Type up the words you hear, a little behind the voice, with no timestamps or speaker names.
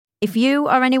If you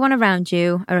or anyone around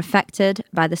you are affected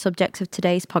by the subjects of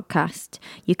today's podcast,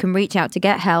 you can reach out to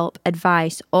get help,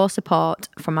 advice, or support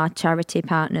from our charity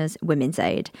partners, Women's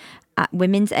Aid, at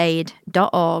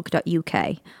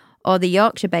womensaid.org.uk, or the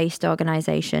Yorkshire-based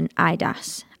organisation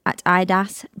IDAS at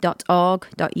idas.org.uk.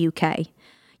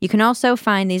 You can also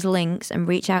find these links and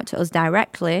reach out to us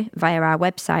directly via our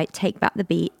website,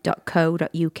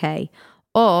 takebackthebeat.co.uk,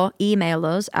 or email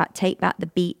us at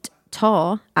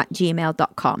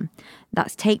takebackthebeattour@gmail.com.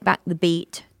 That's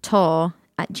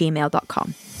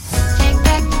takebackthebeattour@gmail.com. Take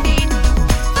back the beat.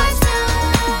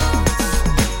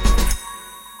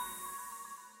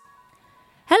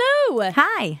 Hello.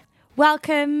 Hi.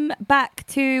 Welcome back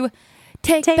to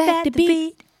Take Back the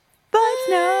Beat. Voice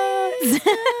notes.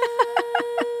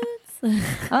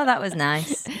 Oh, that was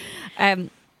nice. That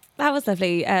was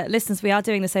lovely. Listeners, we are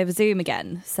doing this over Zoom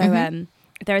again. So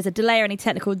if there is a delay or any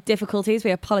technical difficulties,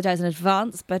 we apologise in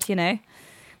advance. But, you know,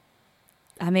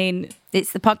 I mean...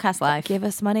 It's the podcast life. Give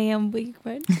us money and we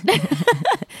won't.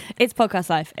 It's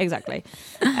podcast life, exactly.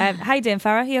 How you doing,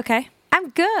 Farah? You okay? I'm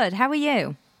good. How are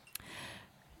you?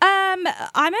 I'm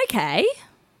okay.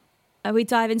 Are we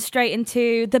diving straight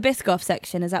into the Biscoff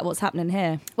section? Is that what's happening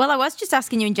here? Well, I was just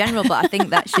asking you in general, but I think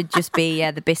that should just be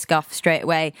the Biscoff straight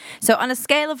away. So on a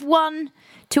scale of 1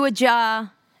 to a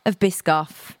jar of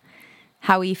Biscoff,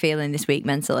 how are you feeling this week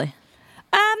mentally?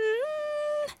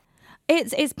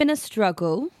 It's been a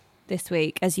struggle this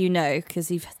week, as you know,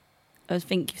 because I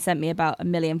think you've sent me about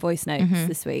 1 million voice notes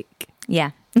this week.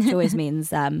 Yeah. Which always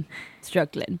means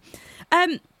struggling.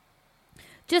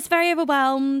 Just very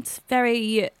overwhelmed,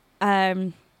 very...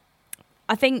 I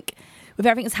think with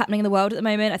everything that's happening in the world at the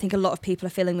moment, I think a lot of people are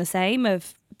feeling the same,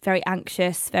 of very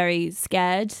anxious, very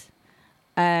scared.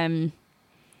 And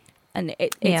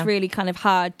it's really kind of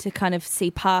hard to kind of see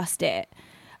past it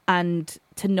and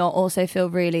to not also feel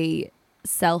really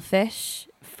selfish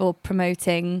for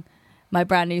promoting my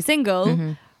brand new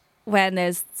single when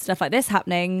there's stuff like this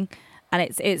happening. And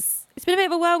it's been a bit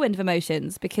of a whirlwind of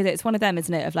emotions, because it's one of them,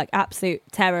 isn't it, of like absolute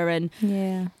terror. And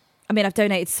I mean, I've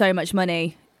donated so much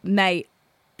money, mate.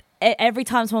 Every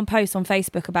time someone posts on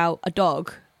Facebook about a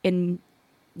dog in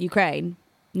Ukraine,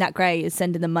 Nat Gray is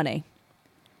sending them money.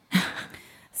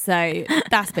 So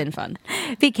that's been fun.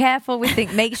 Be careful with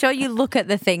things. Make sure you look at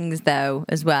the things though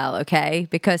as well, okay?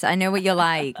 Because I know what you're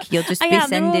like. You'll just be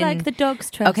sending. They're all like the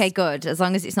Dogs Trust. Okay, good. As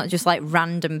long as it's not just like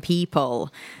random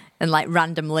people and like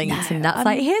random links, and that's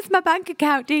like, here's my bank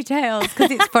account details, because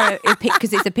it's for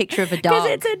because it's a picture of a dog. Because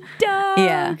it's a dog.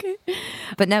 Yeah.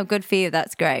 But no, good for you.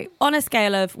 That's great. On a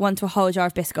scale of 1 to a whole jar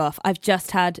of Biscoff, I've just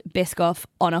had Biscoff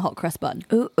on a hot crust bun.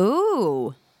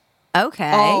 Ooh.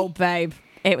 Okay. Oh, babe.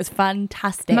 It was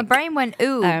fantastic. My brain went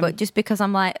ooh, but just because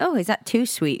I'm like, oh, is that too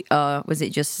sweet, or was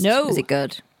it just was it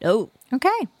good? No.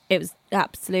 Okay. It was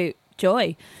absolute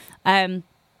joy. And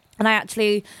I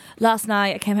actually, last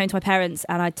night I came home to my parents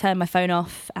and I turned my phone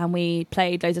off and we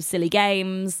played loads of silly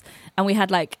games, and we had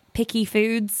like picky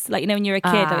foods, like, you know, when you're a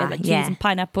kid, we had like cheese and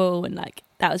pineapple, and like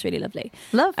that was really lovely.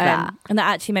 Love that. And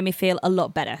that actually made me feel a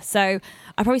lot better. So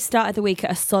I probably started the week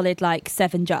at a solid like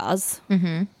 7 jars.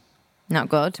 Not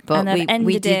good, but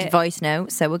we did voice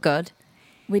notes, so we're good.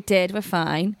 We're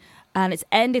fine. And it's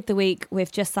ended the week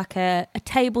with just like a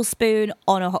tablespoon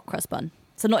on a hot crust bun.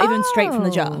 So not even straight from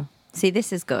the jar. See,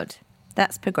 this is good.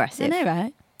 That's progressive. I know,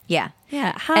 right? Yeah.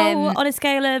 Yeah. How, on a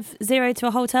scale of 0 to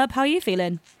a whole tub, how are you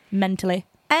feeling mentally?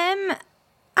 I'm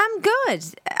good.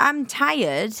 I'm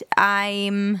tired.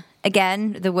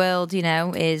 Again, the world, you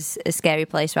know, is a scary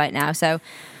place right now. So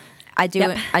I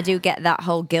do get that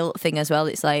whole guilt thing as well.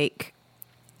 It's like,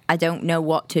 I don't know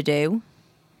what to do.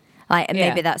 Like, and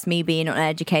maybe that's me being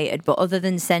uneducated, but other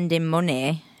than sending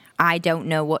money, I don't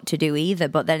know what to do either.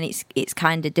 But then it's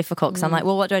kind of difficult, because I'm like,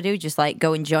 well, what do I do? Just like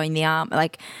go and join the army,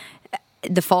 like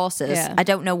the forces. Yeah. I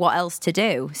don't know what else to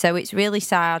do. So it's really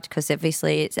sad, because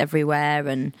obviously it's everywhere,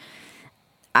 and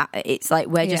it's like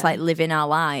we're just like living our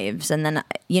lives. And then,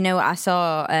 you know, I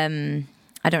saw, I don't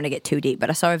want to get too deep, but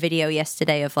I saw a video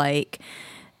yesterday of like,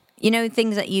 you know,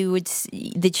 things that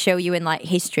they'd show you in like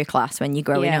history class when you're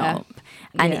growing up.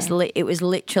 And it was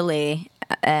literally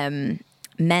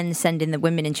men sending the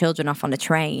women and children off on a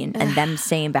train and them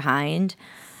staying behind.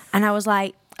 And I was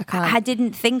like, I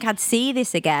didn't think I'd see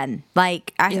this again.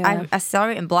 Like, I saw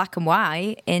it in black and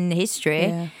white in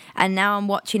history, and now I'm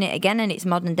watching it again and it's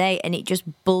modern day, and it just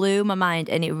blew my mind,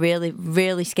 and it really,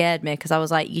 really scared me, because I was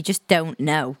like, you just don't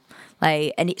know.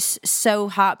 Like, and it's so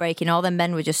heartbreaking. All the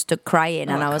men were just stood crying,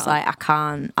 and I was like,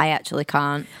 I actually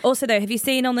can't. Also, though, have you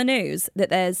seen on the news that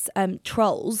there's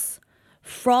trolls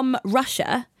from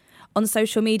Russia on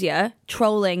social media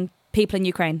trolling people in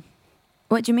Ukraine?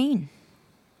 What do you mean?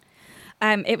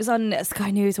 it was on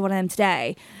Sky News or one of them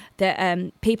today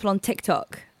that people on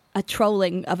TikTok are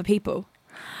trolling other people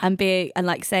and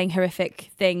like saying horrific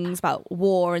things about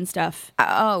war and stuff.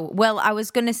 Oh, well, I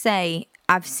was going to say,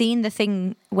 I've seen the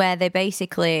thing where they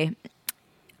basically,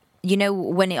 you know,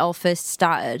 when it all first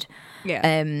started,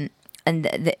 and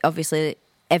obviously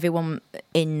everyone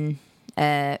in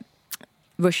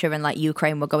Russia and like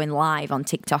Ukraine were going live on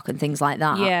TikTok and things like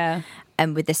that. Yeah.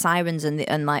 And with the sirens and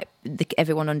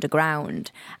everyone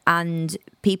underground, and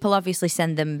people obviously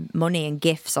send them money and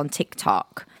gifts on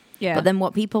TikTok. Yeah. But then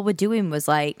what people were doing was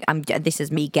like, this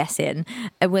is me guessing,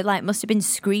 we're like, must have been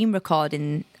screen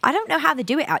recording. I don't know how they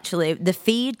do it actually.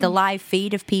 The live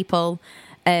feed of people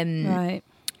Right.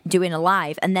 doing a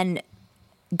live, and then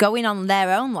going on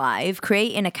their own live,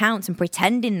 creating accounts and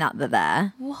pretending that they're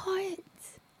there. What?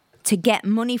 To get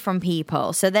money from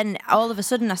people. So then all of a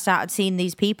sudden I started seeing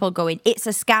these people going, it's a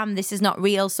scam, this is not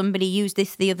real, somebody used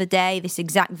this the other day, this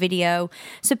exact video.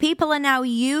 So people are now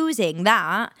using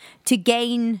that to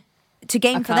gain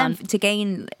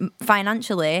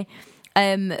financially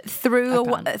through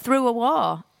a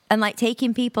war, and like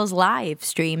taking people's live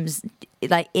streams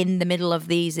like in the middle of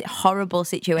these horrible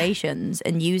situations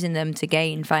and using them to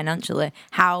gain financially.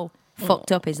 How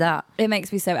fucked up is that? It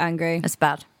makes me so angry. That's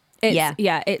bad.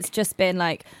 It's just been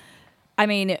like, I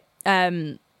mean,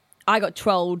 I got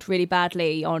trolled really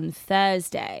badly on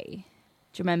Thursday.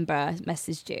 Do you remember I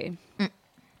messaged you?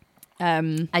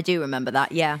 I do remember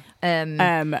that, yeah.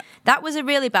 That was a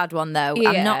really bad one, though.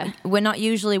 Yeah. We're not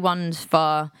usually ones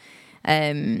for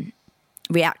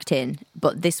reacting,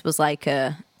 but this was like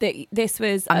this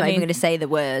was... I'm not even going to say the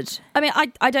word. I mean,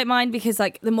 I don't mind because,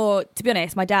 like, the more... To be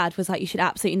honest, my dad was like, you should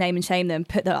absolutely name and shame them,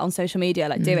 put that on social media,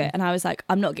 like, do it. And I was like,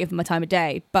 I'm not giving my time of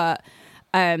day. But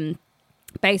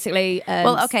basically...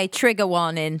 well, okay, trigger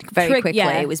warning very quickly.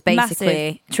 Yeah, it was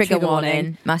basically trigger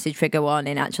warning. Massive trigger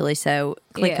warning, actually, so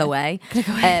click away.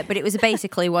 But it was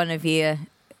basically one of your,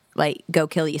 like, go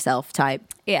kill yourself type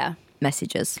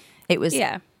messages. It was...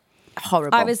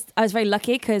 horrible. I was very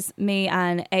lucky because me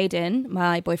and Aidan,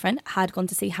 my boyfriend, had gone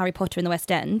to see Harry Potter in the West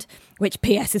End, which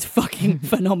PS is fucking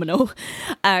phenomenal.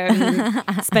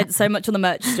 Spent so much on the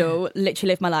merch stall,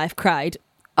 literally lived my life, cried.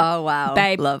 Oh wow,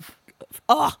 babe, love.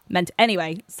 Oh, meant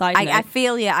anyway. Side note. I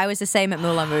feel I was the same at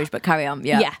Moulin Rouge, but carry on.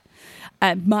 Yeah.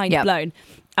 Mind blown.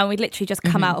 And we'd literally just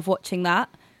come out of watching that.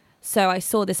 So I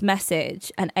saw this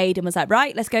message, and Aidan was like,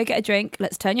 "Right, let's go get a drink.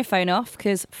 Let's turn your phone off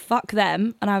because fuck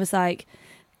them." And I was like,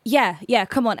 Yeah,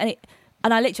 come on. And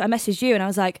I messaged you and I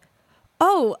was like,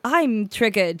 oh, I'm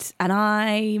triggered and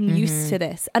I'm used to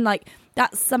this. And like,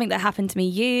 that's something that happened to me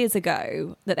years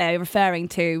ago that they're referring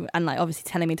to and like obviously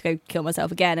telling me to go kill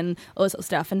myself again and all this sort of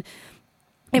stuff. And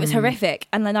it was horrific.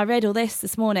 And then I read all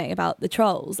this morning about the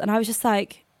trolls and I was just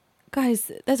like,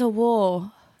 guys, there's a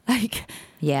war. Like,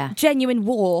 genuine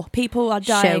war. People are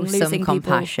dying, Show losing some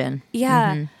compassion.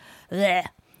 People. Yeah.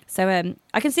 So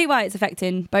I can see why it's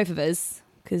affecting both of us.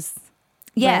 Because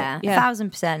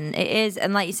 1,000% it is,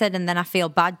 and like you said, and then I feel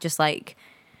bad, just like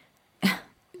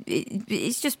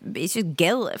it's just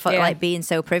guilt for like being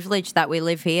so privileged that we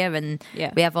live here and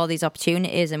we have all these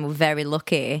opportunities and we're very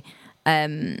lucky.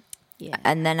 And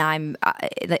then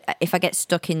if I get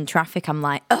stuck in traffic, I'm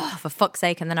like, oh, for fuck's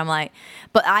sake. And then I'm like,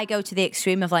 but I go to the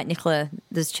extreme of like, Nicola,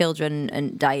 there's children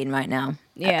and dying right now.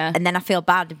 Yeah. And then I feel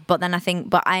bad, but then I think,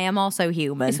 but I am also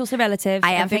human. It's also relative.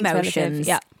 I have emotions,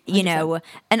 you know,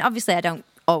 and obviously I don't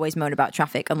always moan about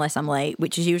traffic unless I'm late,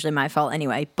 which is usually my fault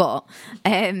anyway. But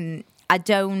I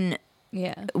don't,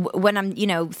 when I'm, you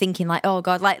know, thinking like, oh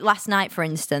God, like last night, for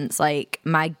instance, like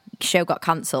my show got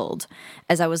cancelled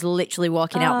as I was literally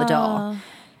walking out the door.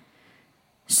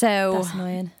 So that's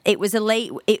annoying. It was a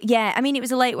late, it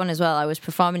was a late one as well. I was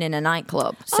performing in a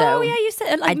nightclub. So you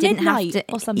said like I didn't midnight have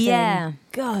to, or something. Yeah.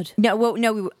 God.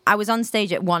 No, I was on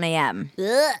stage at 1 a.m.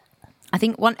 I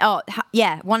think 1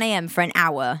 a.m. for an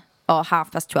hour or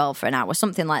 12:30 for an hour,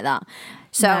 something like that.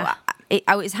 So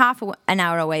I was half an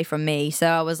hour away from me. So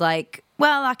I was like,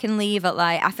 well, I can leave at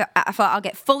like, I thought I'll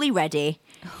get fully ready.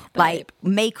 Like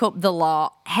make up the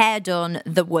lot, hair done,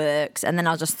 the works, and then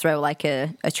I'll just throw like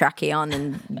a trackie on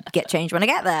and get changed when I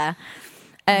get there.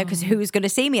 Because who's going to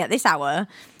see me at this hour?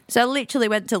 So I literally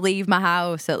went to leave my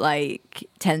house at like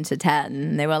 10 to 10.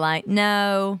 And they were like,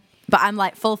 no. But I'm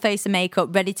like full face of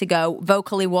makeup, ready to go,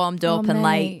 vocally warmed up and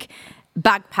like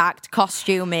bag packed,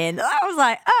 costuming. I was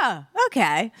like, oh,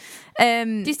 okay.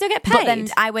 Do you still get paid? But then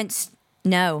I went,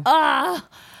 no.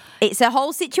 It's a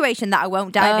whole situation that I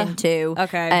won't dive into.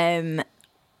 Okay.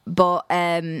 But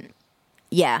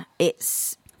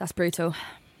it's... That's brutal.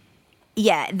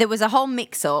 Yeah, there was a whole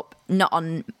mix-up, not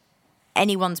on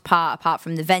anyone's part apart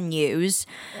from the venues.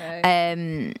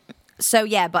 Right. So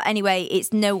yeah, but anyway,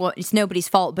 it's nobody's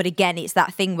fault. But again, it's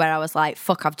that thing where I was like,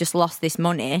 fuck, I've just lost this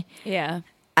money. Yeah.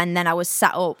 And then I was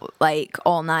sat up like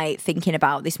all night thinking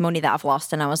about this money that I've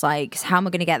lost, and I was like, how am I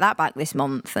going to get that back this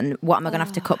month? And what am I going to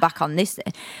have to cut back on this?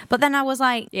 But then I was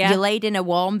like, you're laid in a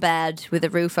warm bed with a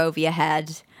roof over your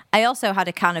head. I also had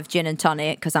a can of gin and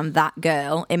tonic, because I'm that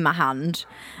girl, in my hand,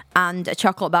 and a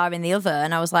chocolate bar in the other.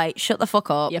 And I was like, shut the fuck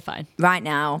up. You're fine. Right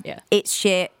now. Yeah. It's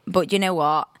shit. But you know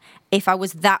what? If I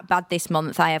was that bad this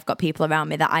month, I have got people around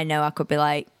me that I know I could be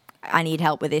like, I need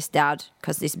help with this, Dad,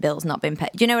 because this bill's not been paid.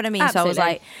 Do you know what I mean? Absolutely. So I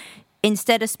was like,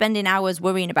 instead of spending hours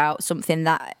worrying about something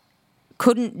that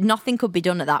nothing could be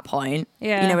done at that point.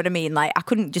 Yeah. You know what I mean? Like, I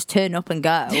couldn't just turn up and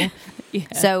go.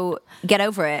 Yeah. So get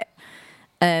over it.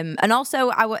 And also,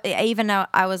 I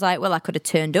was like, well, I could have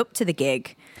turned up to the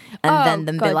gig and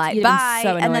then be like, bye.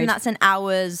 So and then that's an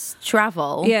hour's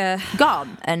travel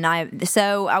gone. And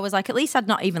so I was like, at least I'd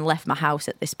not even left my house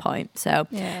at this point. So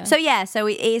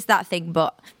it is that thing.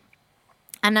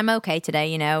 And I'm okay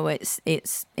today, you know, it's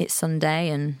Sunday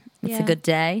and it's a good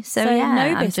day. So yeah, no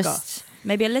I'm Biscoff. just...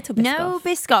 Maybe a little Biscoff. No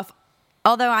Biscoff.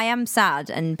 Although I am sad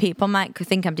and people might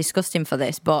think I'm disgusting for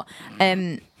this, but...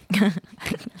 I'm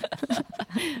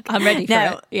ready for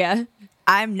it. Yeah.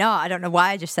 I'm not. I don't know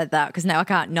why I just said that, because now I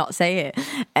can't not say it.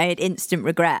 I had instant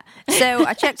regret. So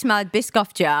I checked my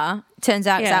Biscoff jar. Turns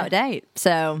out it's out of date.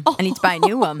 So I need to buy a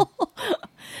new one.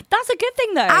 That's a good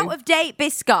thing, though. Out of date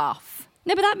Biscoff.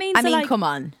 No, but that means... I mean, come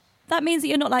on. That means that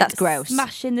you're not, like, that's gross.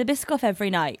 Smashing the Biscoff every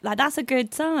night. Like, that's a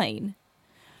good sign.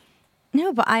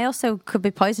 No, but I also could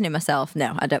be poisoning myself.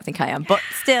 No, I don't think I am. But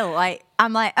still, like,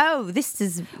 I'm like, oh, this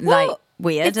is, like...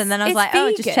 weird, and then I was like, vegan.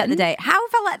 oh, just check the date. How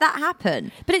have I let that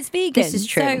happen? But it's vegan. This is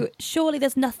true. So surely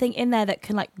there's nothing in there that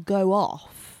can like go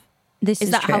off. Is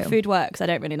that true. how food works? I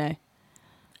don't really know.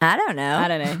 I don't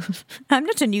know. I'm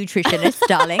not a nutritionist,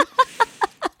 darling.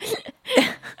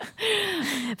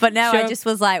 But no, I just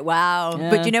was like, wow. Yeah.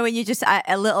 But you know, when you just,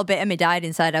 a little bit of me died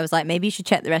inside, I was like, maybe you should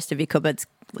check the rest of your cupboards,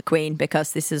 Queen,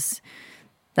 because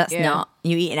that's not,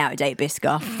 you eating out of date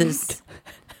Biscoff.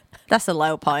 That's a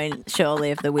low point,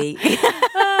 surely, of the week.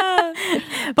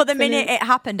 But the minute it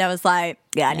happened, I was like,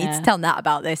 I need to tell Nat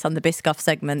about this on the Biscoff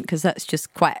segment, because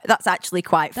that's actually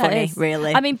quite funny,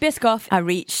 really. I mean, Biscoff, I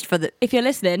reached for the... If you're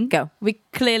listening, go. We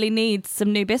clearly need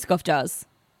some new Biscoff jars.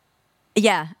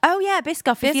 Yeah. Oh, yeah,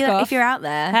 Biscoff. If you're out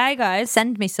there. Hey, guys.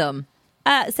 Send me some.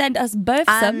 Send us both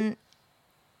some.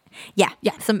 Yeah,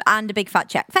 some, and a big fat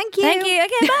check. Thank you.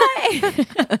 Okay,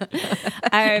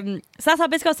 bye. So that's our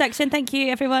Biscoff section. Thank you,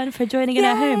 everyone, for joining in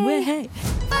our home. Hey.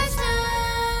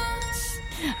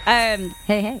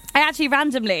 Hey. I actually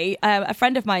randomly, a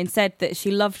friend of mine said that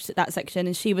she loved that section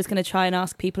and she was going to try and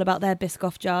ask people about their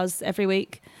Biscoff jars every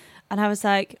week. And I was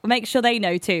like, make sure they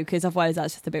know too, because otherwise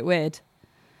that's just a bit weird.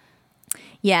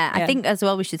 Yeah, I think as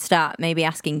well we should start maybe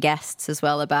asking guests as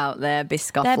well about their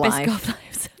Biscoff life. Biscoff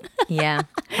lives. Yeah,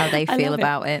 how they feel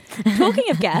about it. Talking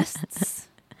of guests.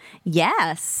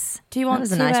 Yes. Do you want that was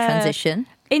to a nice transition.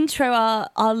 Intro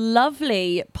our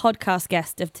lovely podcast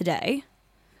guest of today?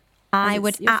 I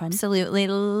would absolutely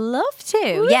love to.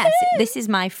 Woo-hoo! Yes, this is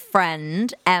my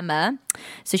friend, Emma.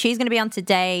 So she's going to be on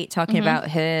today talking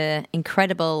about her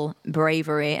incredible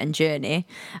bravery and journey.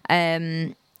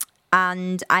 And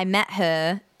I met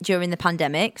her during the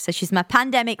pandemic. So she's my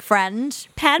pandemic friend.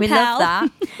 We love that.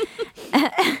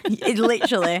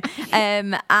 Literally.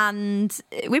 And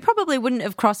we probably wouldn't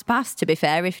have crossed paths, to be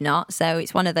fair, if not. So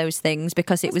it's one of those things,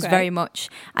 because it was very much,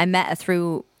 I met her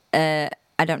through...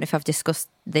 I don't know if I've discussed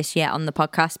this yet on the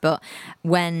podcast, but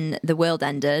when the world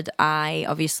ended, I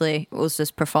obviously was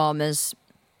as performers,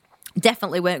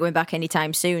 definitely weren't going back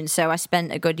anytime soon. So I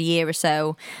spent a good year or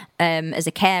so as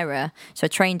a carer. So I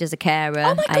trained as a carer.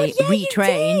 Oh my God, I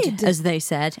retrained, as they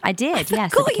said. I did,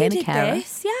 yes. I became a carer.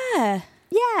 This. Yeah.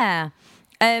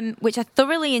 Yeah. Which I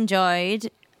thoroughly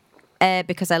enjoyed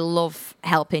because I love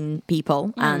helping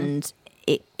people, and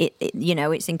it you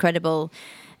know, it's incredible.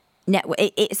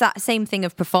 It's that same thing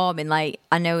of performing. Like,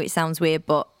 I know it sounds weird,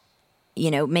 but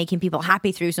you know, making people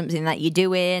happy through something that you're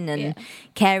doing, and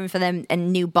caring for them,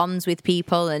 and new bonds with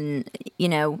people, and you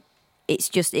know, it's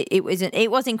just it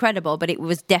was incredible. But it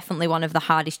was definitely one of the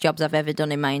hardest jobs I've ever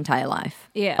done in my entire life.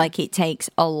 Yeah, like it takes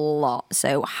a lot.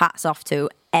 So hats off to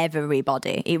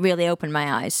everybody. It really opened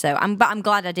my eyes. So I'm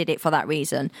glad I did it for that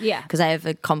reason. Yeah, because I have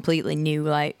a completely new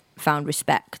found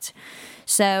respect.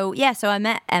 So, so I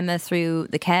met Emma through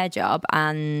the care job,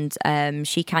 and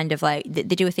she kind of they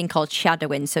do a thing called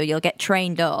shadowing. So you'll get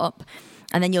trained up,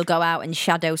 and then you'll go out and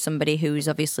shadow somebody who's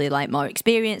obviously like more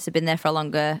experienced, have been there for a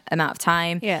longer amount of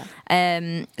time. Yeah.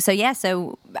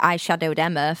 So I shadowed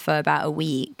Emma for about a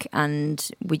week,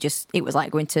 and it was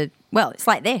like going to, well, it's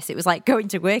like this. It was like going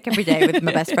to work every day with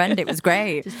my best friend. It was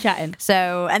great. Just chatting.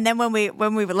 So, and then when we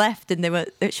were left, and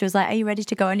she was like, "Are you ready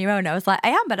to go on your own?" I was like, "I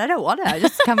am, but I don't want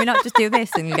to. Can we not just do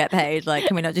this and get paid? Like,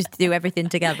 can we not just do everything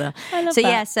together?" I love that.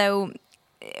 Yeah, so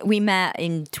we met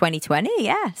in 2020,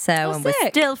 yeah. So and we're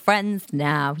sick. still friends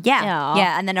now. Yeah.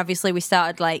 Yeah. And then obviously we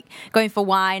started like going for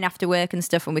wine after work and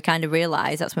stuff, and we kind of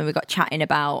realised that's when we got chatting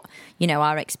about, you know,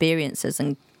 our experiences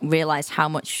and realised how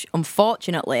much,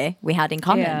 unfortunately, we had in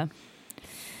common. Yeah.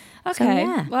 Okay. So,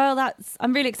 yeah. Well,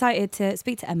 I'm really excited to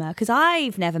speak to Emma because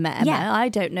I've never met Emma. Yeah. I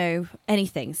don't know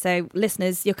anything. So,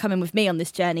 listeners, you're coming with me on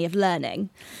this journey of learning.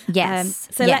 Yes.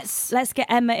 So let's get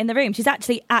Emma in the room. She's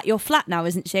actually at your flat now,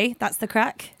 isn't she? That's the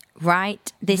crack.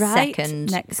 Right this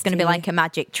second. Next It's going to to be you. like a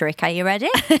magic trick. Are you ready?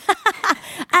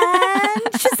 And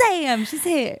Shazam, she's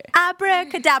here.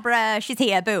 Abracadabra. She's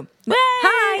here. Boom.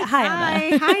 Hi. Hi,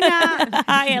 Emma. Hi, Nat.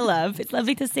 Hi, love. It's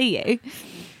lovely to see you.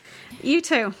 You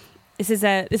too. This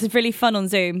is really fun on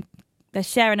Zoom. They're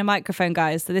sharing a microphone,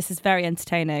 guys, so this is very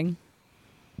entertaining.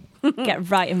 Get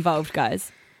right involved,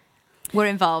 guys. We're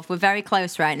involved. We're very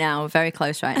close right now. I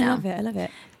love it.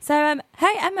 So,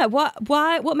 hey Emma,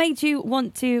 what made you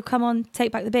want to come on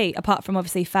Take Back the Beat, apart from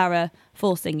obviously Farah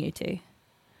forcing you to?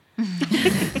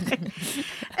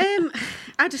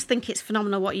 I just think it's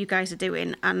phenomenal what you guys are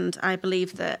doing, and I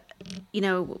believe that, you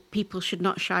know, people should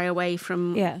not shy away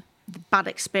from the bad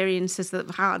experiences that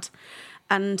they've had,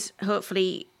 and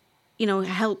hopefully, you know,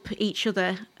 help each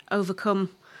other overcome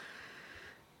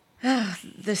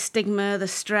the stigma, the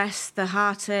stress, the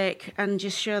heartache, and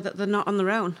just show that they're not on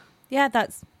their own. Yeah,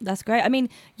 that's great. I mean,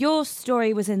 your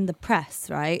story was in the press,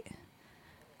 right?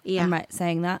 Yeah. I'm right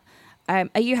saying that. Are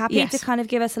you happy Yes. to kind of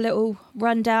give us a little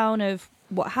rundown of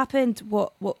what happened,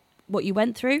 what you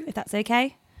went through, if that's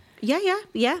okay?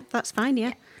 Yeah, that's fine,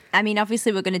 yeah. I mean,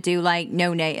 obviously, we're going to do like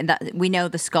no name, and that we know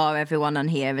the score, everyone on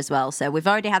here as well. So we've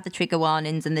already had the trigger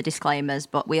warnings and the disclaimers,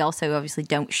 but we also obviously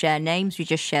don't share names. We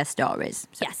just share stories.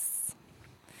 So Yes.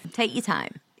 take your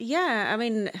time. Yeah, I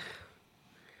mean,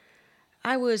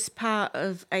 I was part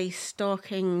of a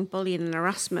stalking, bullying and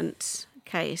harassment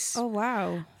case. Oh,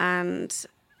 wow. And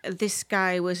this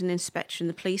guy was an inspector in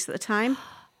the police at the time.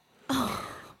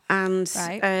 And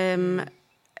Right.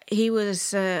 he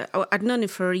was, I'd known him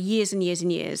for years and years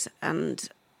and years, and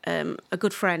a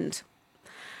good friend,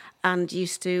 and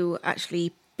used to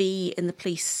actually be in the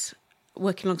police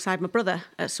working alongside my brother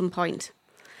at some point.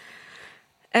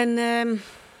 And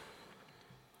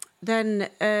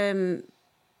then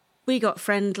we got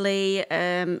friendly.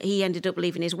 He ended up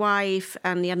leaving his wife,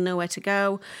 and he had nowhere to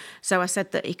go. So I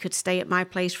said that he could stay at my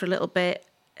place for a little bit.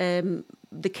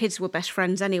 The kids were best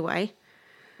friends anyway.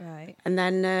 Right. And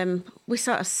then we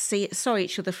sort of saw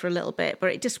each other for a little bit,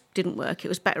 but it just didn't work. It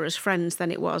was better as friends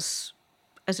than it was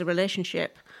as a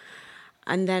relationship.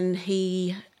 And then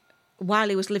while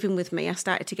he was living with me, I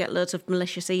started to get loads of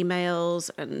malicious emails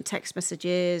and text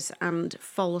messages and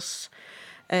false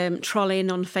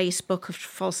trolling on Facebook of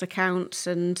false accounts.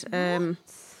 And and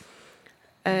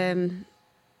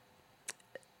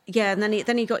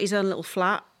then he got his own little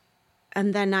flat.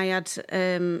 And then I had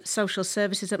social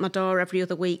services at my door every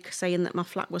other week saying that my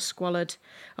flat was squalid,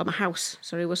 or my house,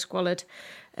 sorry, was squalid,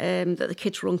 that the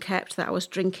kids were unkept, that I was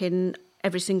drinking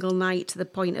every single night to the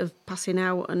point of passing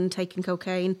out and taking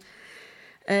cocaine.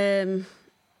 And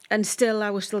still, I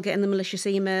was still getting the malicious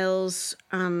emails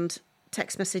and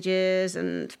text messages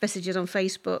and messages on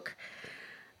Facebook.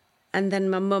 And then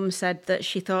my mum said that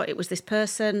she thought it was this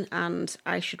person and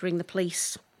I should ring the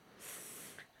police.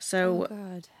 So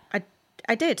God.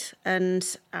 I did,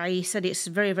 and I said it's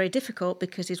very, very difficult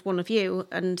because he's one of you,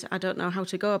 and I don't know how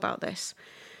to go about this.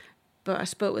 But I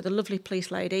spoke with a lovely police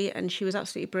lady, and she was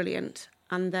absolutely brilliant.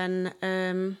 And then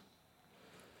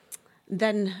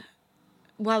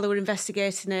while they were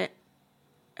investigating it,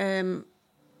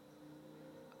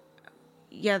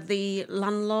 the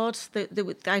landlord,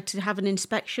 I had to have an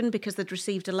inspection because they'd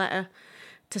received a letter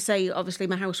to say, obviously,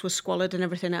 my house was squalid and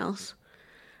everything else.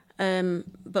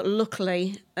 But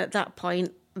luckily, at that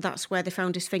point, that's where they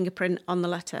found his fingerprint on the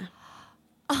letter.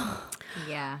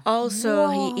 Yeah. Also,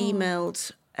 he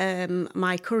emailed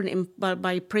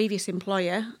my previous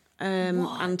employer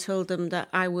and told them that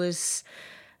I was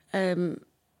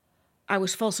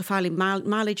falsifying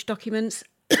mileage documents.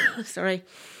 Sorry.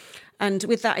 And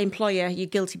with that employer, you're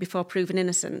guilty before proven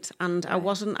innocent. And I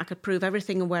wasn't. I could prove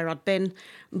everything and where I'd been,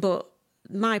 but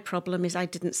my problem is I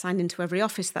didn't sign into every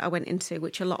office that I went into,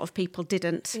 which a lot of people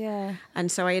didn't. Yeah.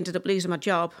 And so I ended up losing my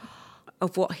job.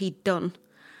 of what he'd done.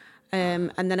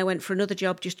 And then I went for another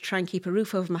job just to try and keep a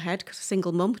roof over my head because a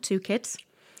single mum, 2 kids.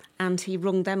 And he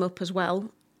rung them up as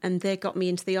well. And they got me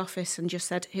into the office and just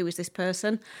said, who is this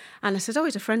person? And I said, oh,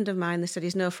 he's a friend of mine. They said,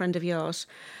 he's no friend of yours.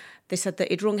 They said that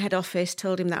he'd rung head office,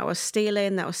 told him that I was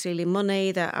stealing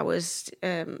money, that I was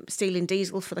stealing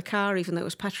diesel for the car, even though it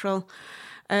was petrol.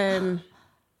 And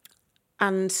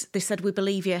they said, we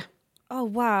believe you. Oh,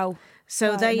 wow.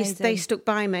 So Wow, they amazing. stuck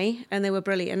by me and they were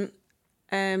brilliant.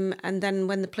 And then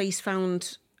when the police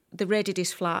they raided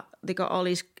his flat, they got all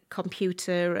his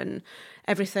computer and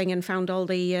everything and found all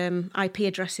the IP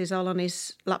addresses all on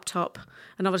his laptop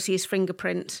and obviously his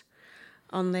fingerprint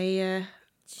on the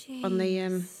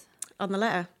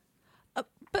letter.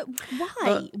 But why?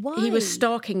 But Why? he was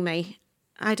stalking me.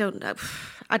 I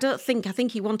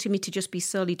think he wanted me to just be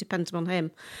solely dependent on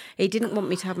him. He didn't want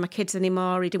me to have my kids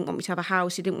anymore. He didn't want me to have a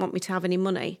house. He didn't want me to have any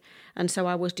money. And so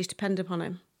I was just dependent upon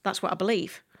him. That's what I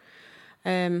believe.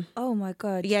 Oh my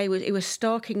God. Yeah, he was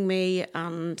stalking me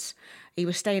and he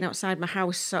was staying outside my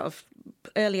house sort of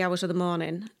early hours of the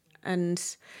morning. And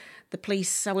the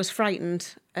police, I was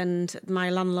frightened and my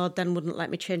landlord then wouldn't let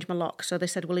me change my lock. So they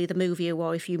said, we'll either move you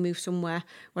or if you move somewhere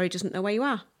where he doesn't know where you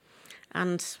are.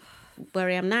 And where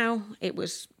I am now, it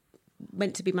was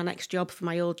meant to be my next job for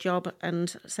my old job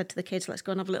and said to the kids, let's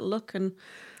go and have a little look and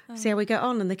see how we get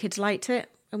on. And the kids liked it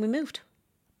and we moved.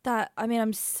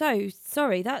 I'm so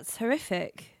sorry. That's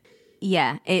horrific.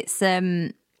 Yeah, it's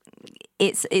a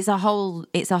whole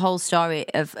story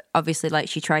of obviously like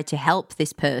she tried to help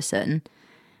this person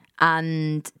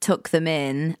and took them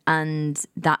in and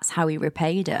that's how he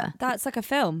repaid her. That's like a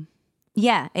film.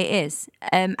 Yeah, it is.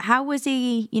 How was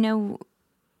he,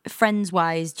 friends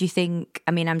wise, do you think,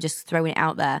 I'm just throwing it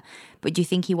out there, but do you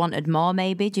think he wanted more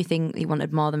maybe? Do you think he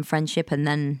wanted more than friendship and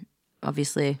then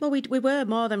obviously... Well, we were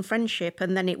more than friendship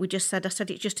and then I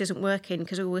said it just isn't working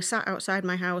because we were sat outside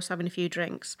my house having a few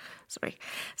drinks.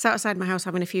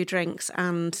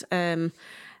 And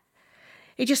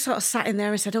he just sort of sat in there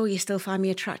and said, oh, you still find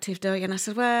me attractive, don't you? And I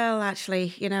said, well,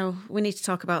 actually, we need to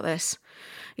talk about this.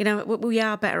 We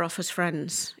are better off as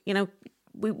friends.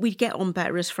 We get on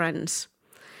better as friends.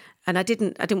 And I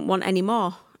didn't want any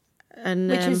more. And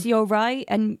Which is your right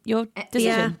and your decision.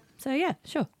 Yeah. So, yeah,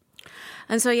 sure.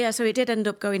 And so it did end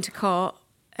up going to court.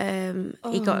 It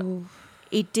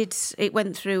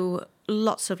went through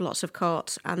lots of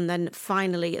courts. And then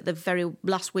finally, at the very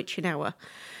last witching hour,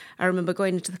 I remember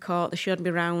going into the court, they showed me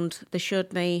around, they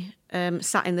showed me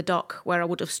sat in the dock where I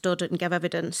would have stood and gave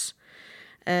evidence.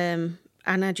 And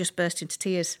I just burst into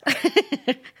tears.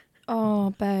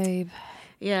 Oh, babe.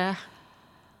 Yeah.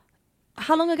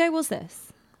 How long ago was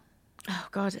this? Oh,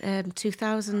 God,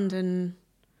 2000 and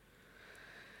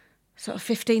sort of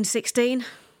 15, 16.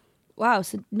 Wow,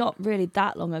 so not really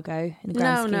that long ago in the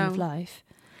grand scheme of No. life.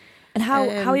 And how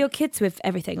are your kids with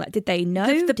everything? Like, did they know?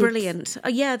 They're brilliant.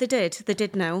 Yeah, they did. They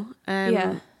did know.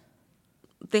 Yeah.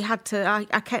 They had to.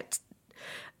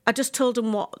 I just told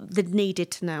them what they needed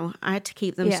to know. I had to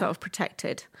keep them sort of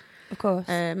protected. Of course.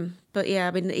 But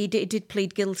yeah, he did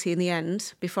plead guilty in the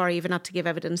end before I even had to give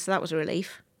evidence. So that was a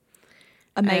relief.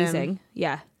 Amazing.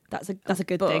 Yeah, that's a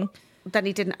good But thing. then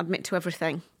he didn't admit to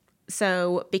everything.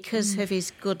 So because of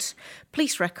his good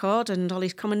police record and all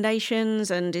his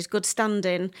commendations and his good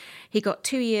standing, he got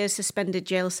 2 years suspended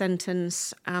jail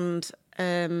sentence and,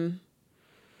 oh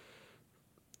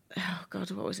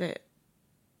God, what was it?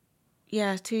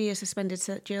 Yeah, 2 years suspended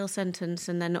jail sentence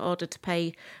and then ordered to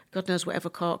pay God knows whatever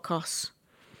court costs.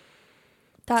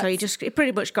 So he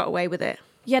pretty much got away with it.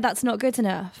 Yeah, that's not good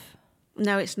enough.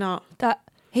 No, it's not. That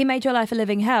he made your life a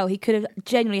living hell. He could have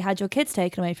genuinely had your kids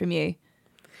taken away from you.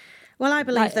 Well, I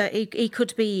believe that he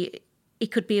could be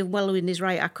well in his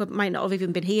right. Might not have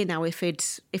even been here now if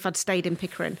I'd stayed in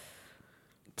Pickering.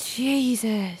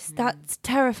 Jesus, that's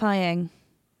terrifying.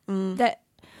 That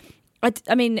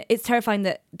it's terrifying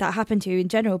that happened to you in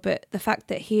general, but the fact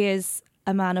that he is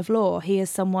a man of law, he is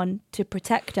someone to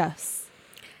protect us.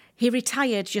 He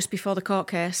retired just before the court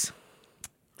case,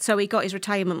 so he got his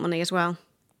retirement money as well.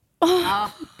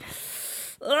 Oh,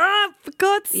 for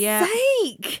God's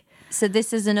sake! So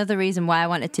this is another reason why I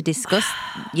wanted to discuss,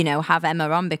 have Emma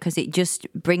on, because it just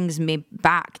brings me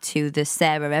back to the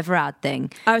Sarah Everard thing.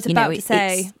 I was about to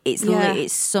say.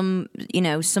 It's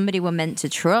somebody we're meant to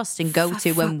trust and go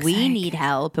to when we need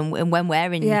help and when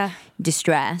we're in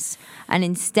distress. And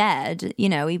instead,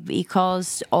 he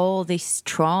caused all this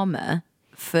trauma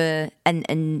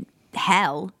and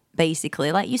hell,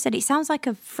 basically. Like you said, it sounds like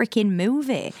a freaking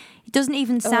movie. It doesn't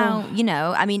even sound,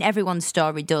 everyone's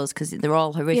story does because they're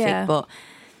all horrific. Yeah. But,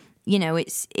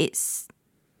 it's.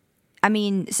 I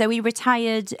mean, so he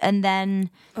retired, and then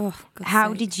Oh, God's how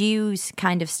sake. did you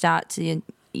kind of start to,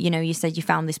 you said you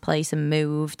found this place and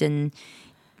moved and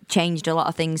changed a lot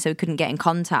of things so he couldn't get in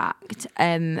contact.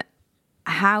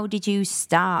 How did you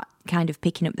start kind of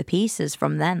picking up the pieces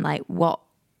from then? Like,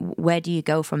 where do you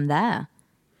go from there?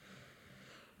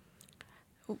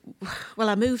 Well,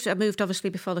 I moved obviously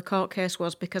before the court case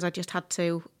was, because I just had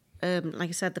to. Like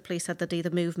I said, the police said they'd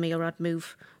either move me or I'd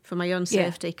move for my own Yeah.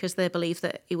 safety, because they believed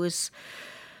that he was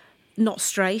not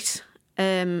straight.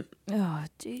 Oh,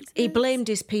 Jesus. He blamed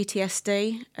his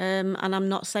PTSD, and I'm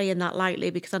not saying that lightly,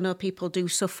 because I know people do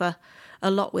suffer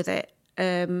a lot with it.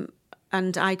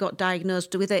 And I got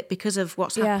diagnosed with it because of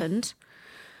what's Yeah. happened.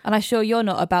 And I'm sure you're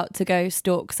not about to go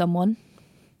stalk someone.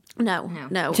 No. Do you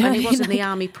And know he what I was mean? in the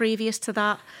army previous to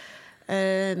that.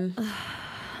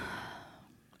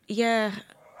 Yeah,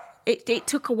 it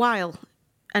took a while,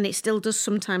 and it still does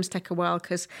sometimes take a while,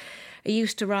 because he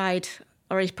used to ride,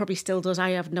 or he probably still does, I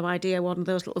have no idea, one of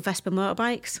those little Vespa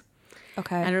motorbikes.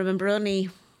 Okay. And I remember only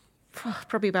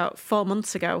probably about 4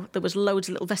 months ago, there was loads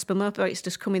of little Vespa motorbikes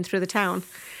just coming through the town.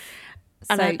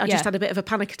 And So, I just had a bit of a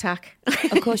panic attack.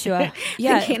 Of course you are.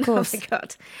 Yeah, Thinking, of course. oh my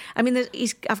God. I mean,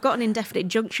 I've got an indefinite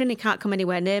injunction. He can't come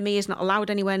anywhere near me. He's not allowed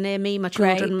anywhere near me, my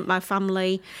Great. children, my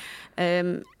family,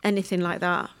 anything like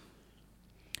that.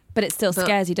 But it still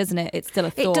scares you, doesn't it? It's still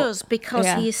a thought. It does, because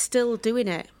Yeah. he is still doing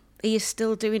it. He is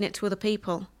still doing it to other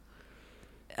people.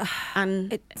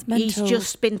 And It's he's mental.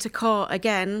 just been to court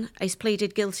again. He's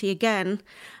pleaded guilty again,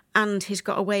 and he's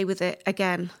got away with it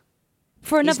again.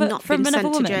 For another, he's not from been another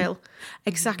sent woman. to jail.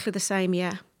 Exactly the same,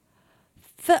 yeah.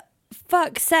 For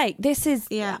fuck's sake, this is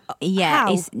Yeah. Yeah,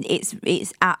 How?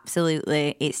 it's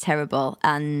absolutely, it's terrible.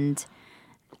 And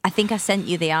I think I sent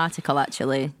you the article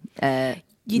actually.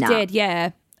 You Nat. did,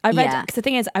 yeah. I read, Yeah. because the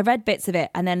thing is, I read bits of it,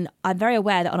 and then I'm very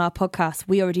aware that on our podcast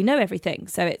we already know everything.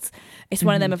 So it's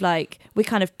one of them of like, we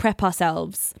kind of prep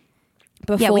ourselves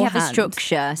beforehand. Yeah, we have a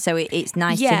structure, so it's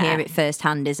nice to Yeah. hear it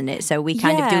firsthand, isn't it? So we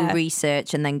kind of Yeah. do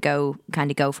research and then go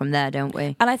from there, don't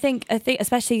we? And I think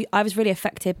especially I was really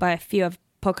affected by a few of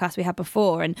podcasts we had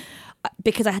before, and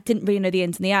because I didn't really know the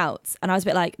ins and the outs, and I was a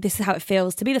bit like, this is how it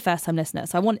feels to be the first time listener.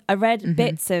 So I read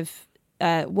bits of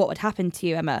what would happen to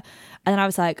you, Emma, and then I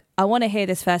was like, I want to hear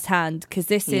this firsthand, because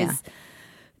this Yeah. is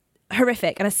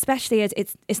horrific, and especially as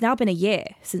it's now been a year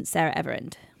since Sarah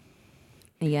Everend.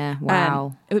 Yeah,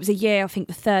 wow. It was a year, I think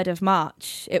the 3rd of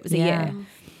March. It was a year.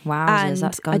 Wow, And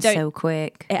that's I gone don't- so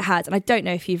quick. It has, and I don't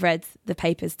know if you've read the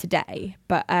papers today,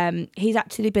 but he's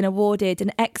actually been awarded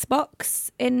an Xbox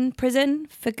in prison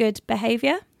for good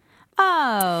behaviour.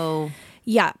 Oh,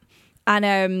 Yeah,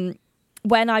 and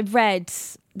when I read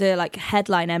the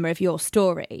headline, Emma, of your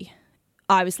story,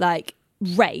 I was like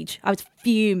rage. I was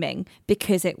fuming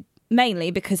because it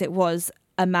was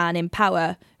a man in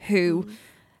power who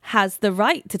has the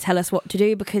right to tell us what to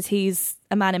do, because he's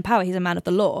a man in power. He's a man of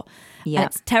the law. Yeah. And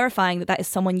it's terrifying that is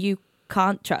someone you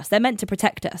can't trust. They're meant to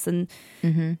protect us, and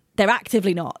they're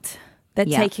actively not. They're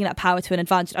Yeah. taking that power to an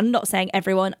advantage. I'm not saying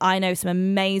everyone. I know some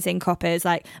amazing coppers.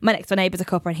 Like, my next door neighbour's a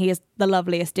copper, and he is the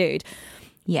loveliest dude.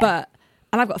 yeah.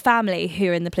 And I've got family who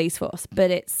are in the police force,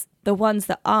 but it's the ones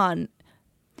that aren't,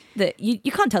 that you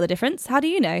can't tell the difference. How do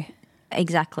you know?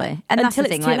 Exactly. And that's Until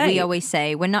the it's thing, too like we late. always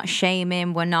say, we're not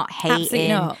shaming, we're not Absolutely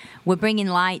hating. not. We're bringing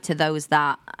light to those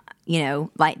that,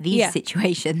 like these Yeah.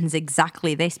 situations,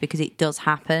 exactly this, because it does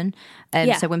happen.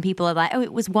 Yeah. So when people are like, oh,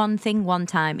 it was one thing one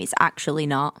time, it's actually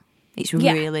not. It's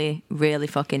Yeah. really, really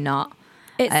fucking not.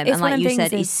 It's And one like of you things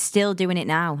said, of- he's still doing it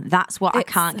now. That's what I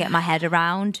It's- can't get my head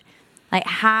around. Like,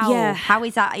 how? Yeah. How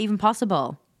is that even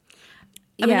possible?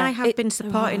 I mean, Yeah, I have been it's so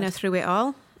supporting her hard. through it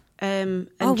all, and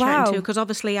Oh, chatting wow. to her, because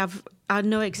obviously I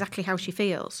know exactly how she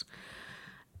feels.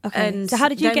 Okay. And So how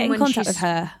did you then get in when contact with she's-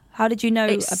 her? How did you know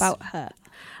It's- about her?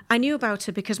 I knew about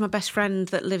her because my best friend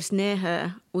that lives near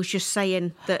her was just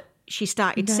saying that she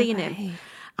started No seeing way. him,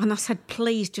 and I said,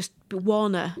 please, just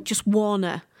warn her, just warn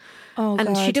her. Oh,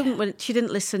 And she God.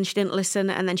 didn't listen,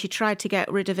 and then she tried to get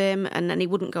rid of him, and then he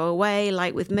wouldn't go away,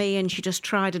 like with me, and she just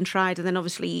tried, and then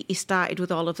obviously he started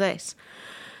with all of this.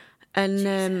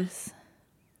 And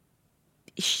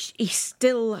he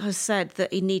still has said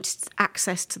that he needs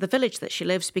access to the village that she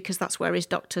lives, because that's where his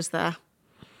doctor's there.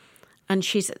 And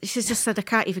she's just said, I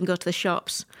can't even go to the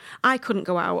shops. I couldn't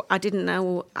go out. I didn't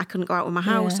know I couldn't go out of my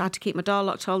house. Yeah. I had to keep my door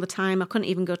locked all the time. I couldn't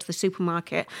even go to the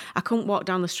supermarket. I couldn't walk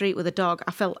down the street with a dog.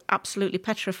 I felt absolutely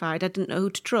petrified. I didn't know who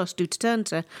to trust, who to turn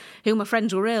to, who my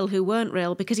friends were real, who weren't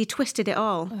real, because he twisted it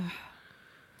all.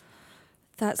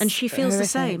 That's And she feels the horrific.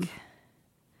 same.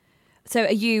 So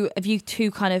have you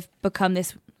two kind of become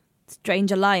this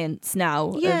strange alliance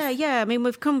now. Yeah. I mean,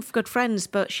 we've come good friends,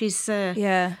 but she's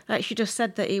like she just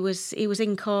said that he was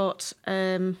in court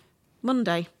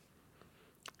Monday,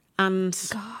 and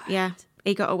God.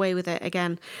 he got away with it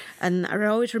again. And I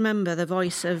always remember the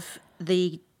voice of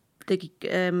the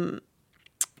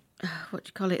what do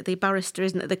you call it? The barrister,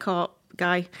 isn't it? The court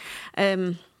guy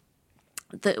that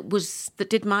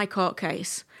did my court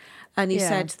case. And he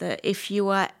said that if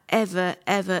you ever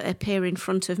appear in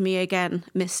front of me again,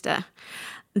 mister,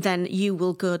 then you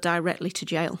will go directly to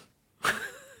jail.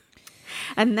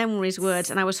 And then were his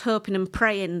words. And I was hoping and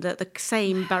praying that the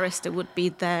same barrister would be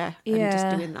there and just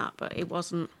doing that, but it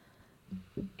wasn't.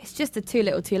 It's just a too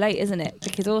little too late, isn't it?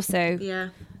 Because also,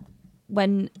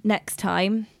 when next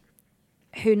time,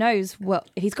 who knows what,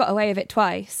 if he's got away with it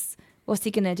twice, what's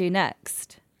he going to do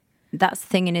next? That's the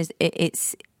thing,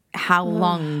 it's how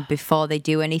long before they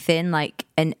do anything, like,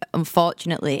 and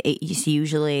unfortunately it's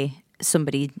usually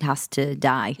somebody has to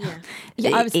die. And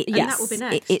that will be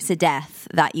next. It's a death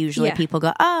that usually people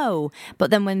go, oh,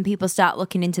 but then when people start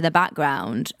looking into the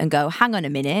background and go, hang on a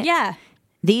minute,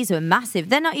 these are massive,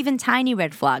 they're not even tiny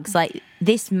red flags, like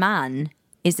this man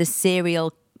is a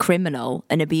serial criminal,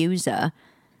 an abuser,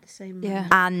 The same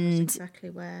and exactly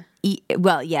where we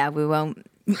won't.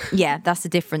 That's a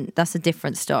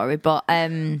different story, but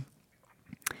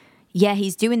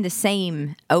he's doing the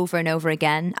same over and over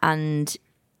again, and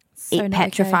So it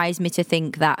petrifies me to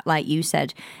think that, like you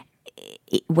said,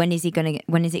 when is it going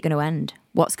to end?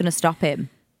 What's going to stop him?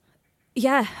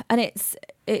 Yeah, and it's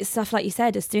stuff like you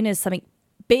said. As soon as something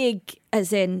big,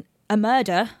 as in a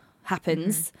murder,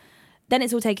 happens, then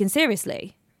it's all taken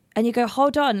seriously, and you go,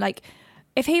 hold on, like.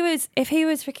 If he was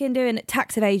freaking doing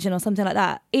tax evasion or something like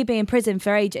that, he'd be in prison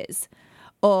for ages,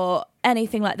 or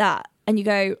anything like that. And you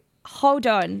go, hold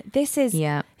on, this is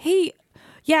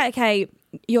okay.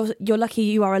 You're lucky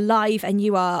you are alive, and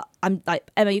you are. I'm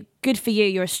like, Emma, good for you.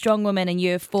 You're a strong woman, and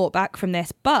you have fought back from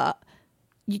this. But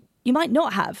you might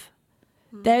not have.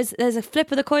 There's a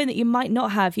flip of the coin that you might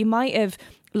not have. You might have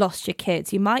lost your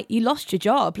kids. You lost your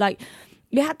job. Like,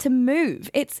 you had to move.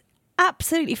 It's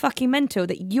absolutely fucking mental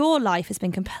that your life has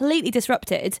been completely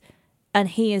disrupted, and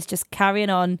he is just carrying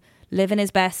on, living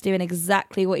his best, doing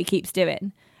exactly what he keeps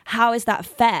doing. How is that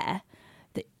fair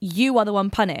that you are the one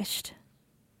punished?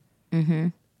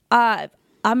 I'm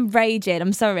raging.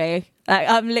 I'm sorry. Like,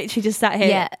 I'm literally just sat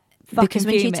here. Because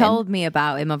when fuming. she told me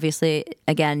about him, obviously,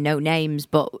 again, no names,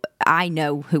 but I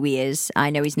know who he is. I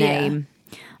know his name.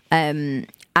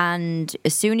 And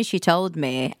as soon as she told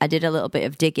me, I did a little bit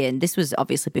of digging. This was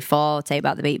obviously before Take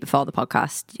Back the Beat, before the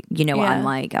podcast. You know what I'm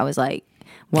like? I was like,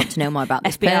 want to know more about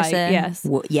this FBI, person. yes.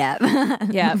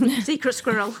 Yeah. secret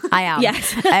squirrel. I am.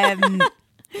 Yes.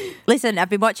 Listen, I've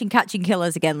been watching Catching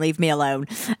Killers again. Leave me alone.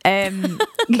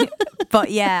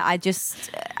 But yeah,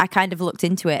 I kind of looked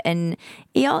into it, and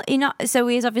so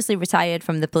he is obviously retired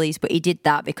from the police, but he did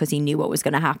that because he knew what was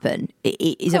going to happen.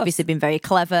 He's obviously been very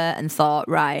clever and thought,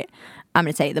 right, I'm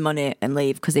going to take the money and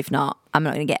leave, because if not, I'm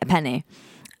not going to get a penny.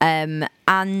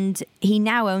 And he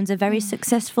now owns a very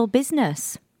successful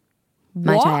business,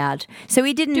 might I add. So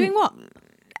he didn't... Doing what?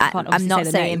 I'm not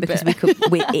saying because we could.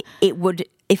 It would.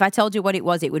 If I told you what it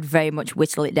was, it would very much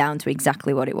whittle it down to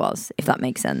exactly what it was. If that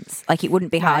makes sense. Like, it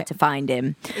wouldn't be hard to find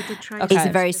him. It's a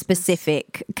very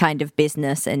specific kind of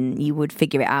business, and you would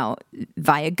figure it out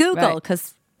via Google,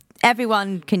 because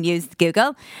everyone can use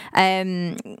Google.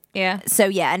 So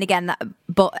yeah, and again,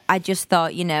 but I just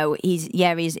thought,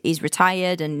 he's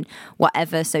retired and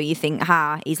whatever. So you think,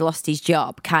 he's lost his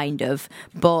job, kind of.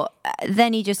 But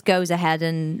then he just goes ahead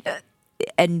and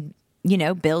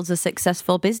builds a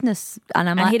successful business, and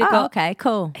I'm like, okay,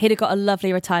 cool. He'd have got a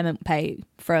lovely retirement pay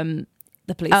from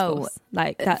the police force,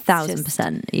 like that.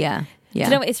 1,000%, yeah. Do you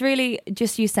know what? It's really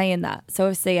just you saying that. So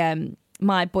obviously,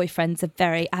 my boyfriend's a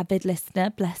very avid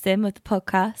listener, bless him, of the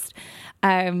podcast.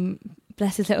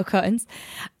 Bless his little cottons.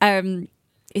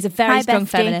 He's a very strong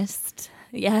feminist.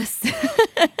 Yes.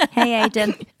 Hey,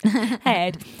 Aidan. Hey,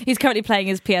 Ed. He's currently playing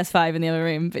his PS5 in the other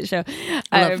room, but sure.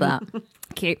 I love that.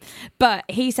 Cute. But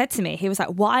he said to me, he was like,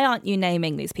 why aren't you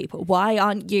naming these people? Why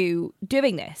aren't you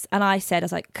doing this? And I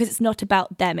was like, because it's not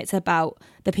about them. It's about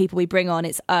the people we bring on.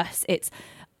 It's us. It's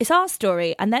our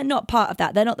story. And they're not part of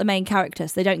that. They're not the main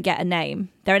characters. They don't get a name.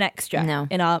 They're an extra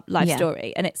in our life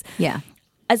story. And it's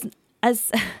and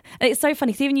it's so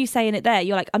funny because even you saying it there,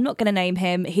 you're like, I'm not going to name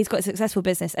him. He's got a successful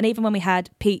business. And even when we had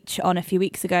Peach on a few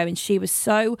weeks ago, and she was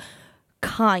so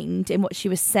kind in what she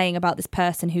was saying about this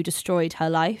person who destroyed her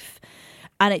life.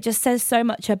 And it just says so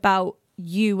much about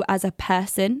you as a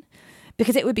person,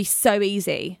 because it would be so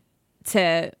easy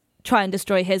to try and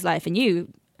destroy his life, and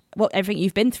everything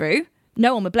you've been through,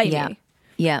 no one would blame you.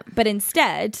 Yeah. But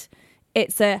instead,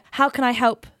 it's how can I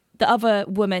help the other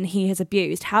woman he has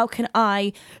abused? How can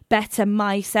I better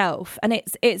myself? And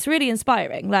it's really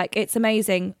inspiring. Like, it's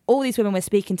amazing. All these women we're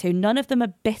speaking to, none of them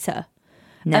are bitter.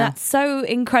 No. And that's so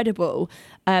incredible.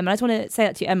 And I just want to say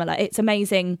that to you, Emma. Like, it's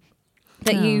amazing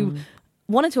that you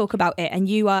want to talk about it, and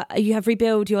you have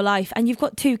rebuilt your life, and you've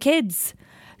got 2 kids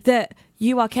that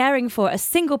you are caring for. A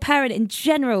single parent in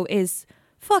general is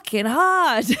fucking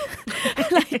hard.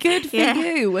 Like, good for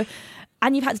you.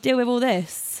 And you've had to deal with all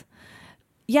this.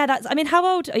 Yeah, I mean, how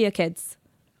old are your kids?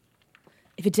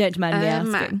 If you don't mind me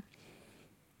asking.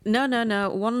 No.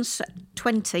 One's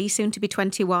 20, soon to be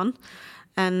 21,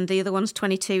 and the other one's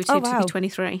 22, soon to be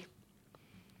 23.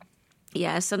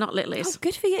 Yeah, so not littlies. Oh,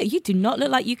 good for you. You do not look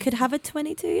like you could have a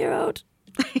 22-year-old.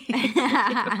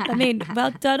 I mean,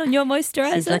 well done on your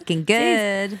moisturiser. She's looking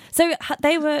good. Jeez. So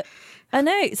they were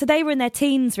in their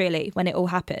teens, really, when it all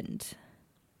happened.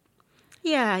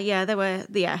 Yeah, they were,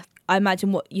 I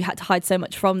imagine what you had to hide so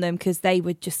much from them because they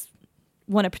would just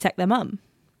want to protect their mum.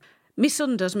 My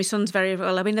son does. My son's very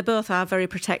well. I mean, they both are very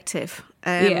protective.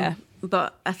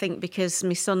 But I think because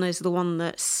my son is the one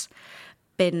that's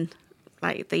been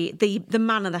like the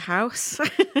man of the house.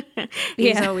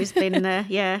 He's always been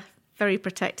very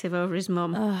protective over his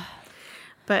mum.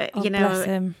 But bless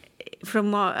him.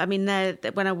 From what I mean,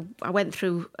 when I went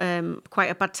through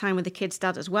quite a bad time with the kid's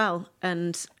dad as well,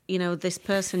 and this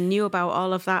person knew about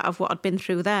all of that, of what I'd been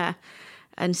through there,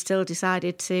 and still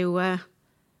decided to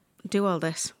do all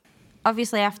this.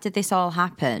 Obviously, after this all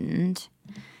happened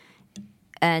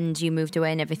and you moved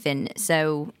away and everything,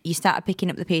 so you started picking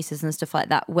up the pieces and stuff like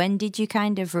that. When did you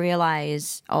kind of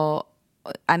realise,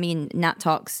 Nat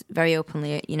talks very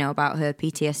openly, about her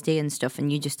PTSD and stuff,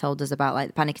 and you just told us about like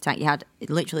the panic attack you had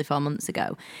literally 4 months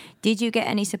ago. Did you get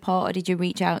any support, or did you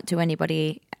reach out to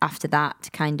anybody after that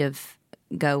to kind of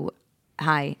go,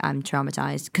 hi, I'm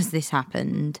traumatized because this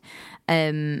happened?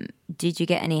 Did you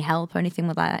get any help or anything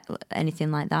like that?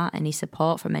 Any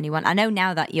support from anyone? I know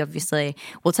now that you obviously,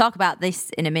 we'll talk about this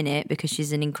in a minute because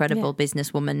she's an incredible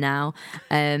businesswoman now,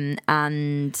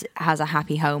 and has a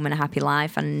happy home and a happy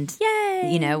life, and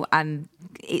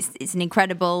it's an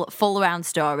incredible full around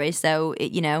story. So I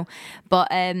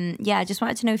just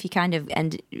wanted to know if you kind of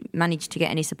managed to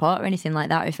get any support or anything like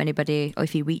that, or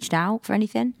if you reached out for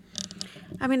anything.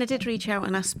 I mean, I did reach out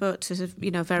and I spoke to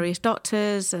various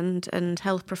doctors and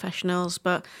health professionals,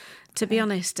 but to be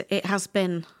honest, it has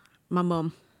been my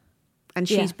mum, and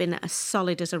she's been as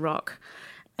solid as a rock,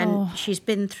 and she's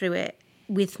been through it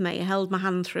with me, held my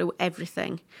hand through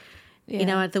everything.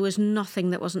 There was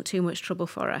nothing that wasn't too much trouble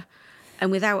for her,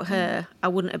 and without her, I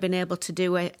wouldn't have been able to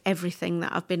do everything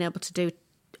that I've been able to do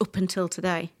up until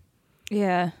today.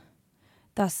 Yeah.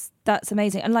 That's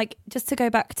amazing. And like, just to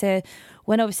go back to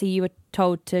when obviously you were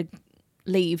told to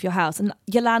leave your house and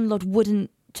your landlord wouldn't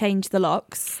change the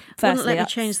locks. Wouldn't let me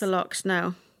change the locks,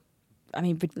 no. I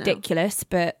mean, ridiculous,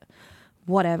 but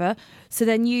whatever. So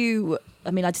then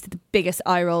I just did the biggest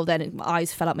eye roll then. My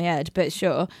eyes fell out my head, but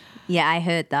sure. Yeah, I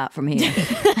heard that from here.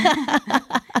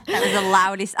 That was the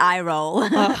loudest eye roll.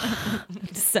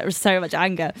 So much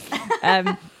anger.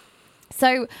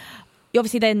 So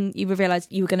obviously then you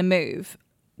realised you were going to move.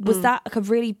 Was that like a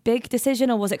really big decision,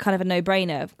 or was it kind of a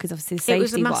no-brainer? Because obviously safety-wise. It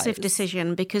was a massive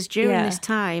decision because during this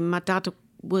time, my dad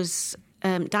was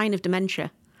dying of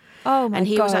dementia. Oh, my God. And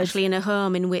he was actually in a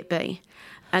home in Whitby.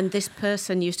 And this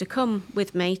person used to come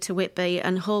with me to Whitby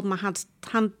and hold my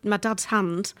dad's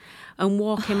hand and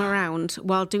walk him around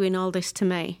while doing all this to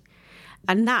me.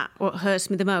 And that's what hurts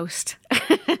me the most.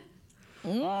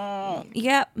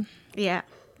 Yep. Yeah.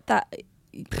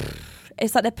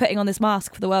 It's like they're putting on this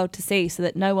mask for the world to see so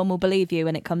that no one will believe you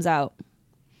when it comes out.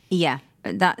 Yeah,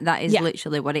 that is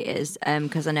literally what it is.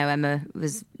 Because I know Emma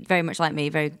was very much like me,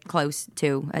 very close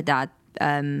to her dad.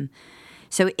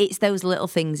 So it's those little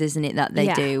things, isn't it, that they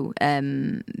do?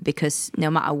 Because no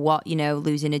matter what,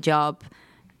 losing a job,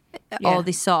 all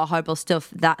this sort of horrible stuff,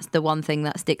 that's the one thing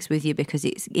that sticks with you because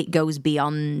it goes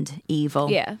beyond evil.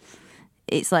 Yeah.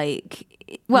 It's like,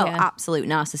 absolute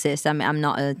narcissist. I'm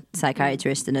not a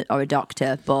psychiatrist or a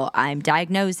doctor, but I'm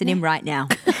diagnosing him right now.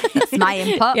 That's my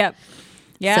input. Yep.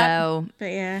 Yeah. So,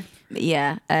 But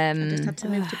yeah. I just had to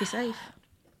move to be safe.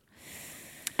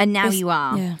 And now you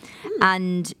are. Yeah.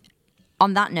 And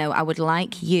on that note, I would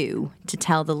like you to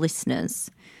tell the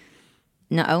listeners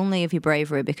not only of your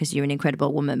bravery because you're an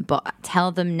incredible woman, but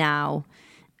tell them now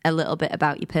a little bit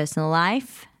about your personal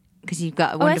life because you've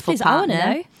got a wonderful partner. I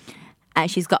want to know. And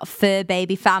she's got a fur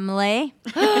baby family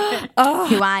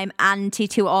who I'm auntie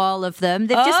to all of them.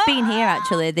 They've just been here,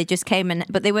 actually. They just came in,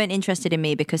 but they weren't interested in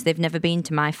me because they've never been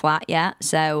to my flat yet.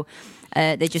 So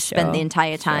They just spent the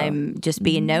entire time just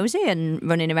being nosy and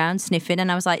running around sniffing.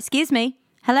 And I was like, excuse me,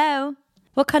 hello.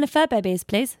 What kind of fur babies,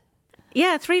 please?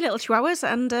 Yeah, 3 little chihuahuas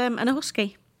and a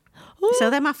husky. Ooh. So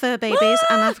they're my fur babies,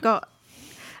 and I've got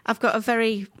a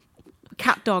very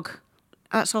cat dog.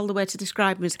 That's all the way to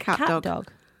describe him as a cat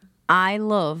dog. I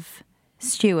love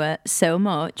Stuart so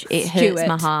much, it hurts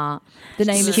my heart. The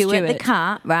name is Stuart the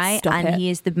cat, right? Stop and it.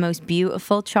 he is the most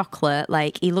beautiful chocolate.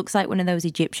 Like, he looks like one of those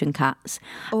Egyptian cats.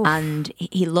 Oof. And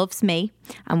he loves me.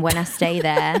 And when I stay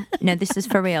there, no, this is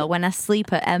for real. When I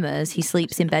sleep at Emma's, he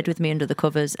sleeps in bed with me under the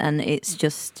covers, and it's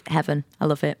just heaven. I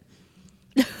love it.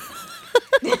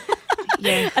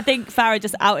 Yeah. I think Farah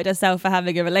just outed herself for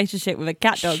having a relationship with a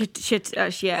cat dog.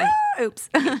 Yeah. Oops.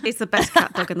 It's the best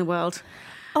cat dog in the world.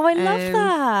 Oh, I love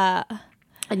that.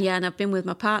 And I've been with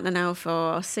my partner now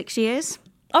for 6 years.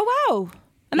 Oh, wow.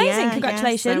 Amazing. Yeah,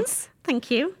 Congratulations. so,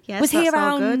 thank you. Yes, Was he that's all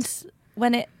around good.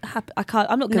 when it happened?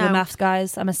 I'm not good with maths,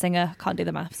 guys. I'm a singer. Can't do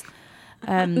the maths.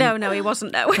 No, he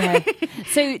wasn't. No. Okay.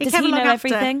 So does came he know along after.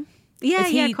 everything?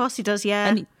 Yeah, of course he does. Yeah.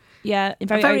 And,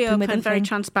 very open with everything. very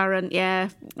transparent. Yeah,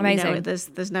 Amazing.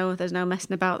 There's no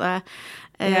messing about there.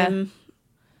 Yeah.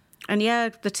 And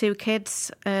the 2 kids.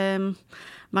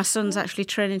 My son's actually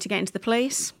training to get into the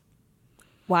police.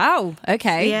 Wow.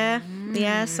 Okay.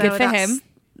 Yeah. So Good for him.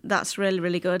 That's really,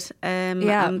 really good.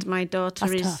 And my daughter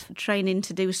That's is tough. training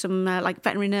to do some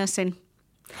veterinary nursing.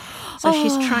 So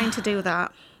she's trying to do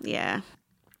that. Yeah.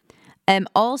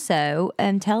 Also,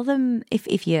 tell them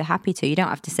if you're happy to. You don't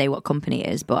have to say what company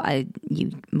it is, but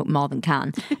you more than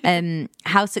can.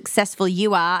 How successful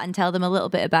you are, and tell them a little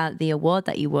bit about the award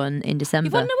that you won in December.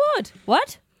 You won an award.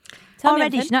 What? Tell me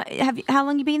already? everything. How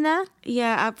long you been there?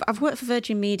 Yeah, I've worked for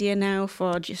Virgin Media now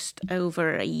for just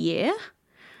over a year,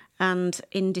 and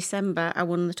in December I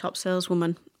won the top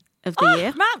saleswoman of the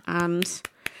year, and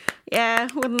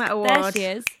won that award. There she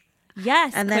is.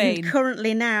 Yes, and queen. then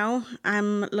currently now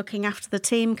I'm looking after the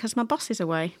team because my boss is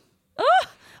away.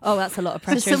 Oh, that's a lot of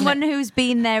pressure. So someone who's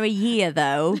been there a year,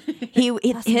 though,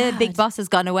 her big boss has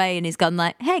gone away, and he's gone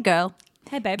like, "Hey, girl,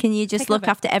 hey, babe, can you just look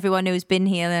after everyone who's been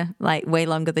here like way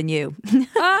longer than you?"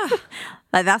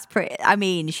 Like, that's pretty. I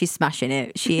mean, she's smashing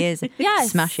it. She is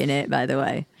smashing it. By the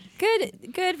way,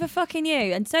 good for fucking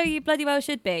you, and so you bloody well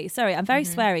should be. Sorry, I'm very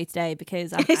sweary today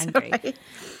because I'm angry. Right.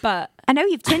 But I know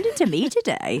you've turned into me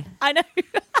today. I know.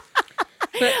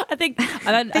 I think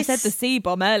I said the C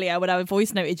bomb earlier when I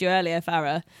voice noted you earlier,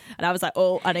 Farah, and I was like,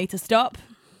 "Oh, I need to stop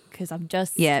because I'm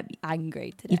just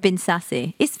angry today." You've been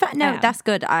sassy. No, that's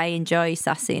good. I enjoy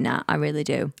sassy now. I really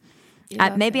do.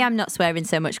 Maybe I'm not swearing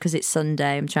so much because it's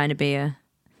Sunday. I'm trying to be a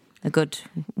good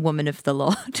woman of the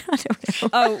Lord. I don't know.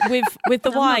 Oh, with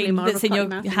the wine more of that's a in your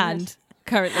potty mouth, hand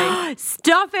currently.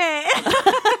 Stop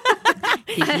it!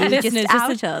 You Listeners, just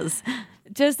out us.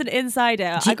 Just an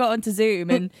insider. I got onto Zoom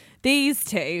and these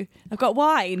two, I've got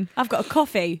wine, I've got a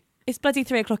coffee. It's bloody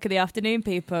 3:00 in the afternoon,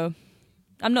 people.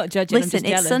 I'm not judging. Listen, I'm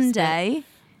just it's jealous, Sunday,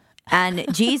 and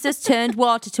Jesus turned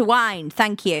water to wine.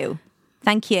 Thank you.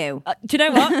 Do you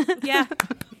know what? Yeah.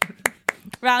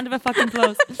 Round of a fucking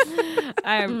applause.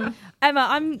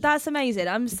 Emma, that's amazing.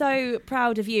 I'm so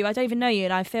proud of you. I don't even know you,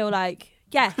 and I feel like,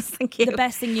 yes, Thank you. the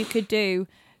best thing you could do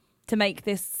to make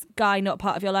this guy not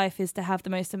part of your life is to have the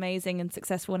most amazing and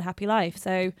successful and happy life.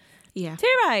 So, too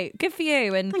right. Good for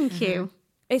you. And Thank you.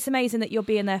 It's amazing that you're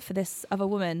being there for this other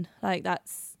woman. Like,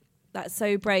 that's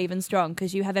so brave and strong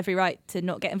because you have every right to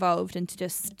not get involved and to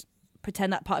just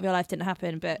pretend that part of your life didn't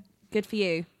happen. But good for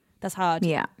you. That's hard.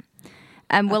 Yeah.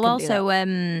 And we'll also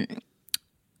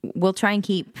we'll try and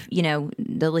keep,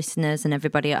 the listeners and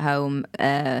everybody at home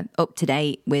up to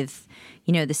date with,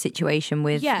 the situation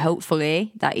with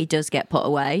hopefully that he does get put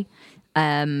away.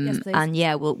 Yes, please. And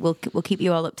we'll keep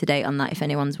you all up to date on that if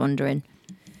anyone's wondering.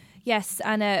 Yes,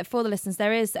 and for the listeners,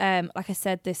 there is, like I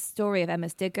said, this story of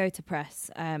Emma's did go to press.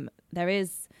 There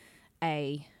is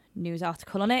a news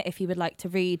article on it if you would like to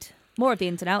read more of the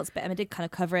ins and outs, but Emma did kind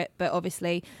of cover it. But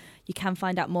obviously, you can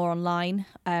find out more online.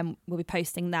 We'll be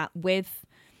posting that with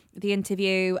the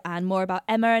interview and more about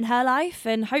Emma and her life,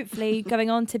 and hopefully going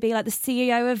on to be like the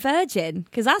CEO of Virgin,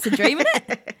 because that's a dream, isn't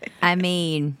it? I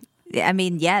mean,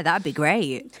 yeah, that'd be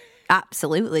great.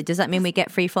 Absolutely. Does that mean we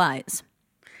get free flights?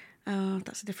 Oh,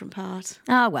 that's a different part.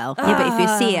 Oh well, yeah, but if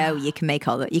you're CEO, you can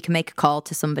make a call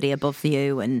to somebody above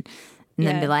you and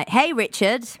then be like, "Hey,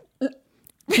 Richard."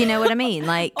 Do you know what I mean?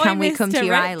 Like, can we come to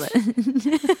your island?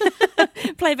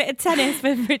 Play a bit of tennis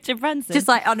with Richard Branson. Just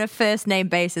like on a first name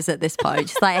basis at this point.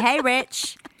 Just like, hey,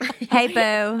 Rich. Hey,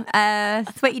 Boo.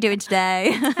 What you doing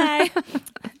today? Hey.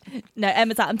 No,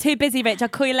 Emma's like, I'm too busy, Rich. I'll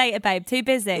call you later, babe. Too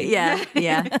busy. Yeah.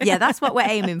 That's what we're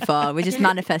aiming for. We're just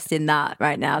manifesting that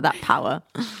right now, that power.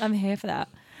 I'm here for that.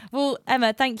 Well,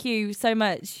 Emma, thank you so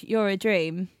much. You're a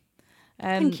dream.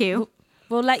 Thank you.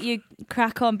 We'll let you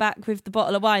crack on back with the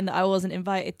bottle of wine that I wasn't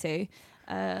invited to.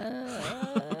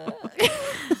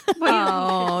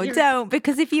 Oh, don't,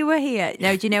 because if you were here,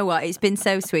 no, do you know what? It's been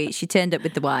so sweet. She turned up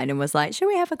with the wine and was like, "Shall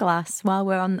we have a glass while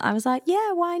we're on?" I was like,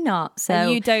 "Yeah, why not?" So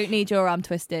And you don't need your arm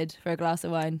twisted for a glass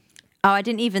of wine. Oh, I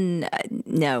didn't even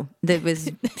no. There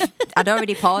was I'd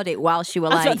already poured it while she were I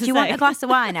was like, about to "Do you say. want a glass of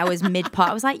wine?" I was mid pot.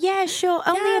 I was like, "Yeah, sure,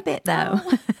 only a bit though,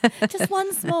 Just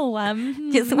one small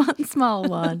one. just one small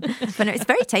one." But no, it's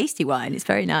very tasty wine. It's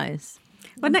very nice.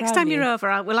 Well, next proud time of you're you.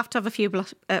 over, we'll have to have a few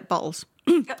bottles.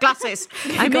 Glasses.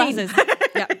 I mean, Glasses.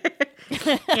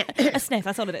 Yeah. A sniff,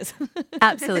 that's all it is.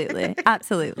 Absolutely.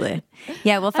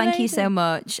 Yeah, well, thank you so Amazing.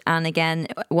 much. And again,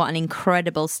 what an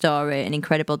incredible story, an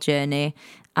incredible journey.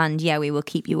 And yeah, we will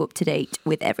keep you up to date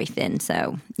with everything.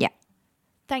 So yeah.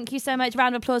 Thank you so much.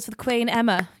 Round of applause for the Queen,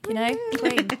 Emma. You know,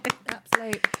 Queen.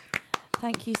 Absolute.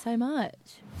 Thank you so much.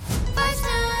 Voice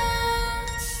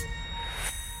notes.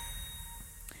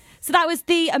 So that was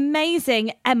the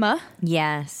amazing Emma.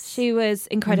 Yes. She was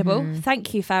incredible.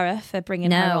 Thank you, Farah, for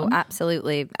bringing her No, on.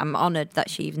 absolutely. I'm honoured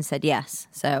that she even said yes.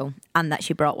 So, and that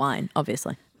she brought wine,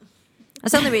 obviously.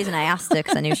 That's the only reason I asked her,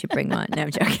 because I knew she'd bring wine. No,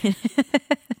 I'm joking.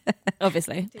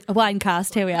 Obviously. A wine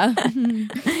cast, here we are.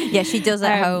 Yeah, she does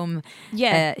at home.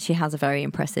 Yeah. She has a very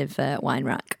impressive wine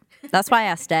rack. That's why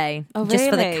I stay. Oh, Just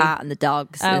for the really? cat and the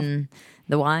dogs and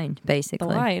the wine, basically.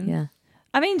 The wine? Yeah.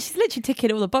 I mean, she's literally ticking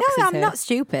all the boxes No, I'm here. not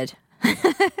stupid.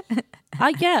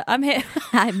 Yeah, I'm here.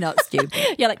 I'm not stupid.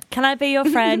 You're like, can I be your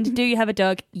friend? Do you have a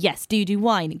dog? Yes. Do you do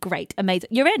wine? Great. Amazing.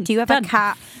 You're in. Do you have Done. a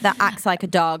cat that acts like a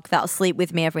dog that'll sleep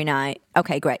with me every night?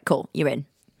 Okay, great, cool. You're in.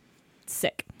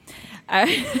 Sick. Uh,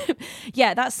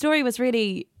 yeah, that story was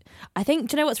really, I think,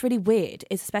 do you know what's really weird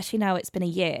is, especially now it's been a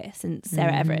year since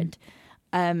Sarah Everard,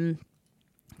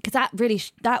 because that really,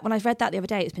 when I read that the other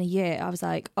day, it's been a year, I was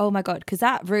like, oh my God, because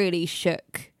that really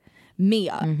shook me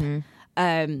up.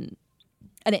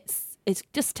 And it's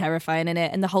just terrifying, in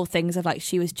it? And the whole things of like,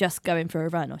 she was just going for a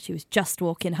run, or she was just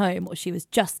walking home, or she was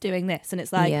just doing this. And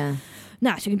it's like, Yeah.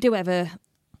 nah, she can do whatever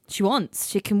she wants.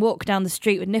 She can walk down the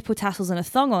street with nipple tassels and a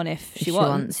thong on if she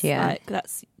wants. Yeah. Like,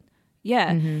 that's,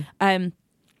 yeah.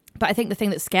 But I think the thing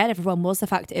that scared everyone was the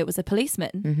fact that it was a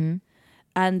policeman,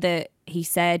 and that he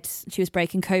said she was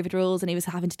breaking COVID rules and he was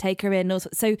having to take her in. And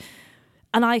so,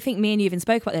 and I think me and you even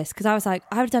spoke about this, because I was like,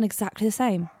 I would have done exactly the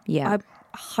same. Yeah. I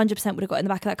 100% would have got in the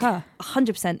back of that car.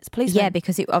 100%. It's a policeman. Yeah,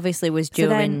 because it obviously was So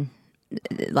during,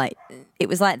 like, it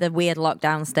was like the weird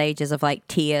lockdown stages of like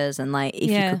tiers and like if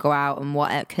you could go out and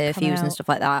what curfews and out. stuff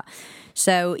like that.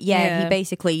 So yeah, he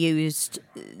basically used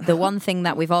the one thing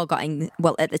that we've all got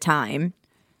at the time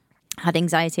had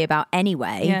anxiety about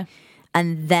anyway, Yeah.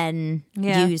 and then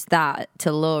Yeah. used that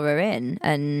to lure her in.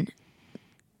 And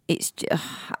it's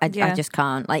I just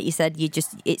can't, like you said,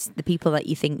 it's the people that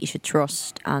you think you should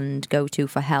trust and go to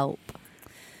for help.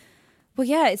 Well,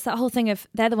 yeah, it's that whole thing of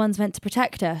they're the ones meant to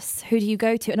protect us. Who do you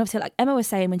go to? And obviously, like Emma was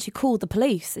saying, when she called the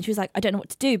police, and she was like, I don't know what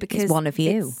to do because It's one of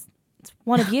you. It's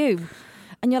one of you.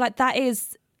 And you're like, that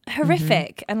is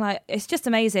horrific. And like, it's just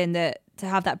amazing that to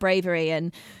have that bravery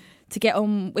and to get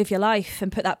on with your life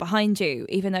and put that behind you,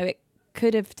 even though it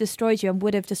could have destroyed you and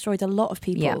would have destroyed a lot of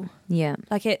people. Yeah.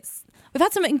 Like we've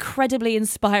had some incredibly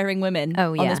inspiring women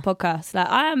Oh, on yeah. this podcast. Like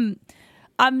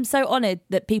I'm so honoured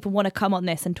that people want to come on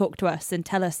this and talk to us and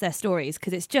tell us their stories,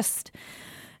 because it's just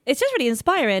really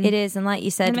inspiring. It is, and like you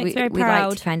said, It makes we me very like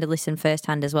proud. to kind of listen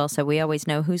firsthand as well, so we always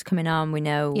know who's coming on. We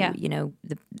know, you know,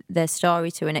 their story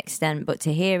to an extent, but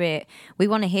to hear it, we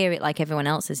want to hear it like everyone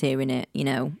else is hearing it, you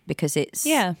know, because it's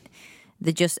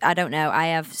I don't know. I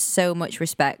have so much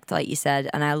respect, like you said,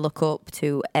 and I look up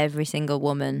to every single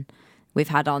woman we've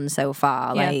had on so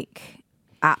far, like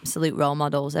absolute role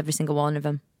models, every single one of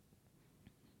them.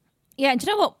 Yeah, and do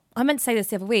you know what? I meant to say this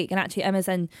the other week, and actually Emma's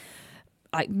then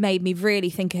like made me really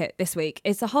think of it this week.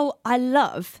 It's the whole, I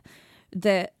love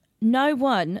that no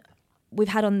one we've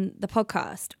had on the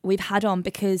podcast, we've had on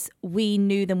because we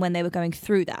knew them when they were going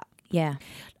through that. Yeah.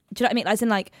 Do you know what I mean? As in,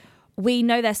 like, we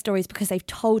know their stories because they've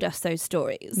told us those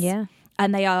stories. Yeah.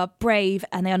 And they are brave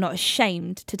and they are not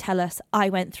ashamed to tell us, I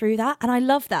went through that. And I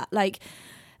love that. Like,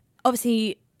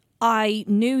 obviously, I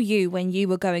knew you when you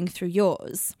were going through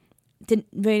yours. Didn't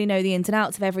really know the ins and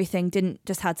outs of everything. Didn't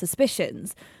just had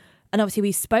suspicions. And obviously,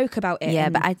 we spoke about it. Yeah,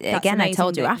 and but I that's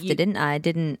told you amazing after, that didn't I?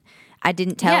 I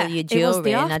didn't tell you it was the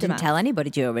during. I didn't aftermath. tell anybody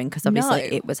during because obviously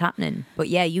No. it was happening. But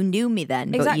yeah, you knew me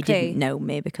then, but you Exactly. didn't know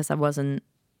me because I wasn't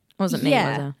Wasn't me,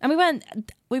 was it?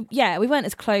 And we weren't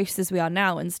as close as we are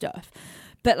now and stuff.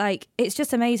 But like, it's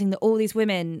just amazing that all these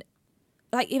women,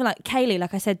 like even like Kaylee,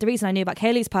 like I said, the reason I knew about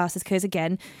Kaylee's past is because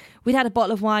again, we'd had a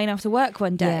bottle of wine after work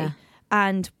one day,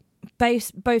 and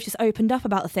both just opened up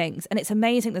about the things, and it's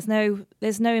amazing. There's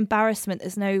no embarrassment.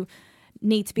 There's no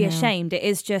need to be ashamed. It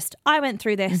is just, I went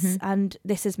through this and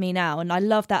this is me now. And I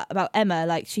love that about Emma.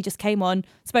 Like, she just came on,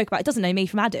 spoke about it, doesn't know me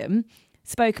from Adam,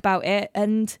 spoke about it,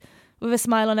 and with a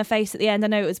smile on her face at the end. I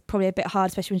know it was probably a bit hard,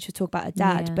 especially when she was talking about her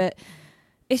dad, but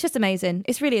it's just amazing.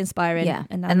 It's really inspiring. Yeah.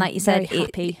 And And like you said, very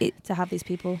happy to have these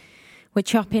people. We're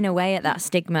chopping away at that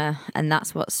stigma, and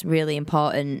that's what's really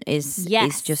important is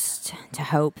just to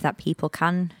hope that people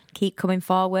can keep coming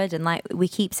forward. And like we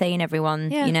keep saying, everyone,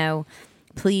 you know,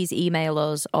 please email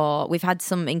us. Or we've had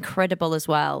some incredible as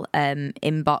well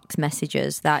inbox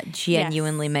messages that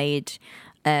genuinely made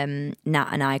Nat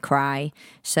and I cry.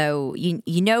 So you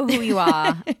know who you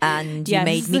are, and you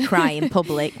made me cry in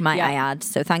public, might I add.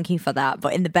 So thank you for that,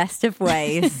 but in the best of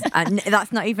ways. And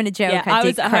that's not even a joke. I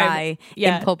did cry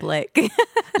in public.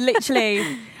 Literally,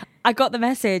 I got the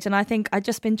message, and I think I'd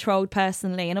just been trolled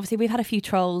personally. And obviously we've had a few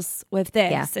trolls with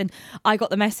this, and I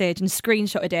got the message and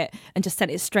screenshotted it and just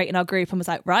sent it straight in our group and was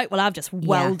like, right, well, I've just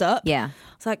welled up. I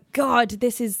was like, God,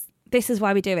 this is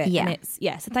why we do it. And it's,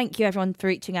 so thank you everyone for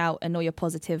reaching out and all your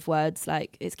positive words.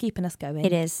 Like, it's keeping us going.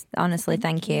 It is. Honestly,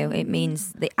 thank you. It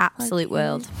means the absolute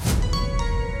world.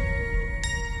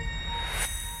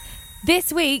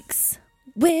 This week's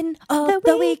win of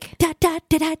the week. Da, da,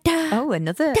 da, da, da. Oh,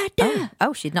 another. Da, da.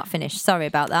 Oh, she's not finished. Sorry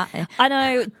about that. I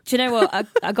know. Do you know what?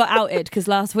 I got outed because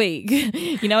last week,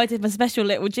 you know, I did my special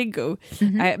little jingle.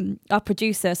 Our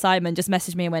producer, Simon, just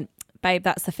messaged me and went, babe,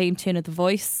 that's the theme tune of The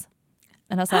Voice.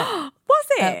 And I was like, was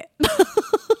it?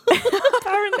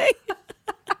 Apparently.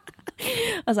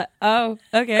 I was like, oh,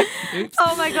 okay. Oops.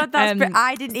 Oh my God, that's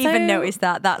I didn't even notice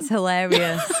that. That's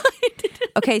hilarious.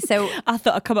 Okay, so I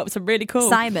thought I'd come up with some really cool.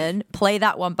 Simon, play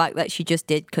that one back that she just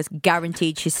did, because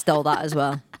guaranteed she stole that as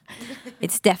well.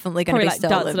 It's definitely going to be like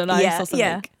stolen. Dancing on Ice or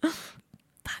something.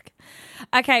 Fuck.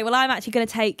 Okay, well, I'm actually going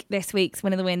to take this week's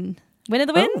Win of the Win. Win of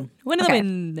the Win? Ooh, Win of the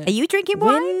Win. Are you drinking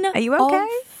wine? Are you okay?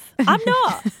 I'm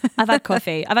not. I've had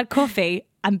coffee. I've had coffee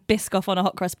and Biscoff on a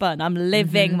hot cross bun. I'm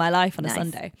living my life on a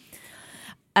Sunday.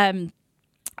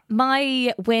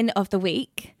 My win of the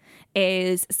week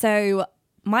is, so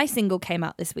my single came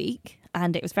out this week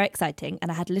and it was very exciting, and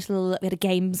I had we had a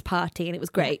games party and it was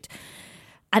great.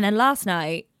 And then last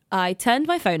night I turned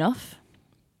my phone off.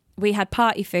 We had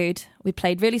party food. We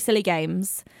played really silly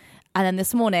games. And then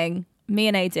this morning, me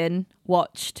and Aiden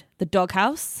watched The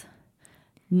Doghouse.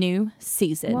 New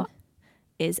season What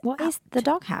is The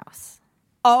Doghouse?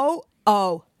 Oh,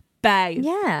 babe.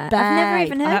 Yeah, Babe. I've never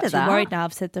even heard I'm of that. actually worried now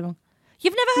I've said the wrong.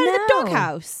 You've never heard of The No.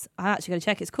 Doghouse? I'm actually going to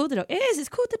check. It's called The Dog. It is. It's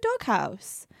called The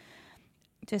Doghouse.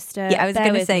 Just I was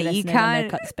going to say you can't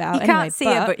see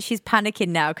her, but but she's panicking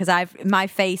now because my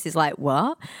face is like,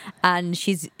 what? And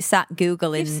she's sat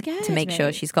googling to make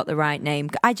sure she's got the right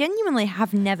name. I genuinely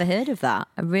have never heard of that.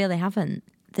 I really haven't.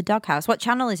 The Doghouse. What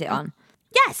channel is it on?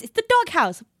 yes, it's The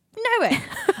Doghouse. Know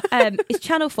it. It's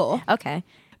Channel 4. Okay.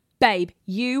 Babe,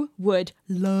 you would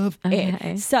love Okay.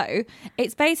 it. So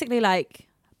it's basically like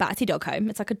Batty Dog Home.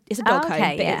 It's like it's a dog home,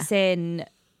 but it's in,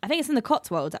 I think it's in the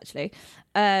Cotswolds actually.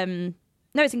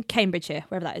 No, it's in Cambridgeshire,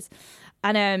 wherever that is.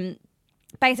 And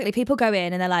basically people go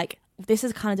in and they're like, this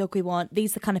is the kind of dog we want.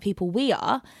 These are the kind of people we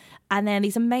are. And then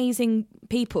these amazing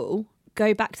people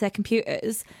go back to their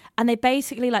computers and they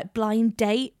basically like blind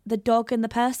date the dog and the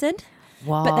person.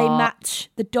 What? But they match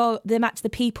the dog. They match the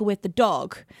people with the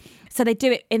dog. So they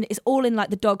do it in. It's all in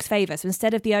like the dog's favour. So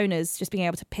instead of the owners just being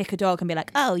able to pick a dog and be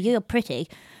like, "Oh, you're pretty,"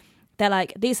 they're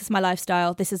like, "This is my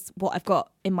lifestyle. This is what I've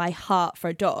got in my heart for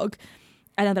a dog."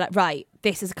 And then they're like, "Right,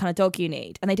 this is the kind of dog you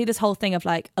need." And they do this whole thing of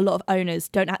like a lot of owners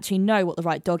don't actually know what the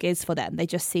right dog is for them. They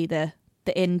just see the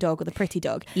in dog or the pretty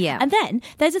dog. Yeah. And then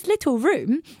there's this little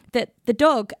room that the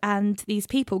dog and these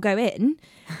people go in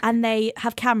and they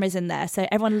have cameras in there. So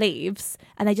everyone leaves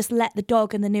and they just let the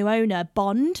dog and the new owner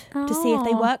bond to see if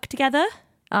they work together.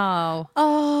 Oh,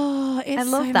 It's I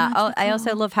love so that. magical. I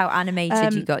also love how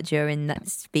animated you got during that,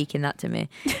 speaking that to me.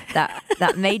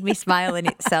 That made me smile in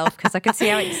itself because I could see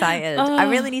how excited. I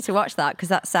really need to watch that because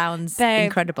that sounds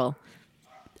incredible.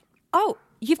 Oh,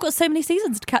 you've got so many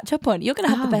seasons to catch up on. You're going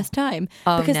to have the best time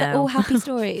because they're all happy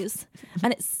stories,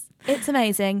 and it's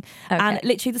amazing. Okay. And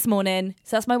literally this morning,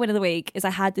 so that's my win of the week. Is I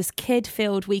had this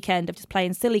kid-filled weekend of just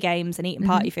playing silly games and eating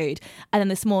party food, and then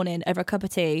this morning over a cup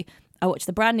of tea, I watched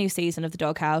the brand new season of The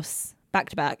Doghouse. back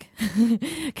to back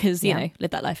because, you know,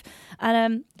 live that life.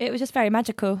 And it was just very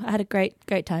magical. I had a great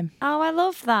time. Oh, I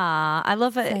love that. I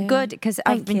love it. So, Good, because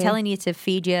I've been you. telling you to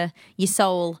feed your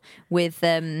soul with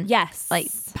Yes. like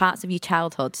parts of your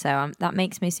childhood. So that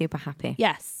makes me super happy.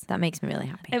 Yes. That makes me really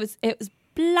happy. It was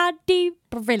bloody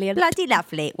brilliant. Bloody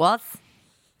lovely it was.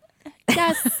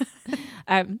 Yes.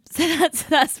 So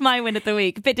that's my win of the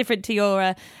week. A bit different to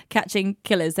your Catching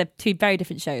Killers. They're two very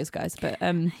different shows, guys. But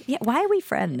Yeah, why are we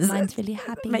friends? mine's really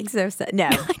happy. Makes no sense. No. I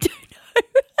don't know.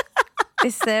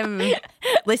 It's,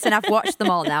 listen, I've watched them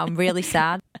all now. I'm really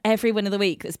sad. Every win of the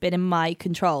week that's been in my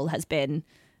control has been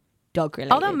dog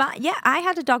related. Oh no, I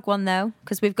had a dog one though,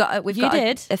 because we've got a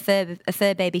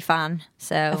fur baby fan.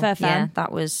 So A fur fan. Yeah,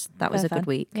 that was a good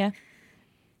week. Yeah.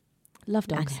 Love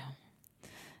I dogs. know.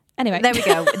 Anyway. There we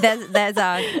go. There's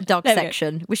our dog There we go.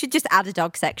 section. We should just add a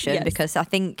dog section, Yes. because I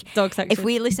think Dog section. if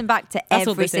we listen back to That's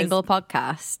what every this is. single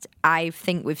podcast, I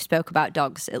think we've spoke about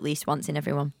dogs at least once in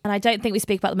every one. And I don't think we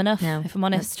speak about them enough, No, if I'm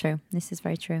honest. that's true. This is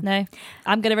very true. No.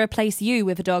 I'm going to replace you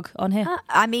with a dog on here.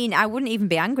 I mean, I wouldn't even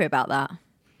be angry about that.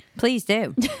 Please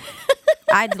do.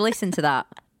 I'd listen to that.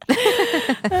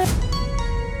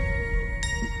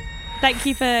 Thank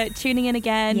you for tuning in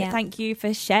again. Yeah. Thank you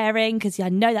for sharing, because I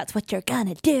know that's what you're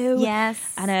going to do. Yes.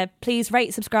 And please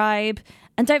rate, subscribe.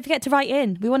 And don't forget to write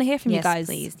in. We want to hear from you Yes, guys.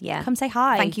 please. Yeah. Come say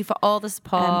hi. Thank you for all the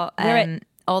support, we're at-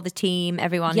 all the team,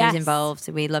 everyone Yes. who's involved.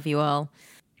 We love you all.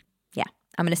 Yeah.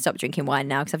 I'm going to stop drinking wine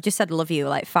now, because I've just said love you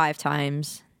like 5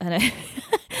 times. I know.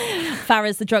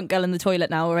 Farah's the drunk girl in the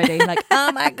toilet now already. Like,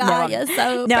 oh my God, you're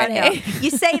so No, pretty. no. You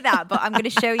say that, but I'm going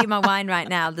to show you my wine right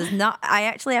now. I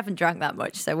actually haven't drunk that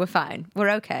much, so we're fine.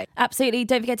 We're okay. Absolutely.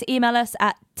 Don't forget to email us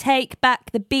at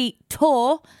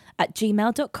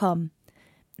takebackthebeattour@gmail.com.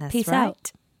 That's Peace right.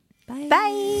 out. Bye.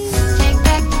 Take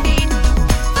back the beat.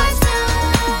 5 stars.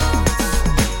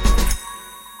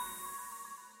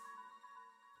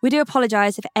 We do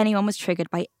apologise if anyone was triggered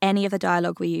by any of the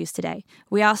dialogue we used today.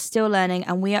 We are still learning,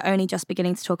 and we are only just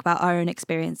beginning to talk about our own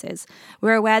experiences.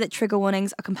 We're aware that trigger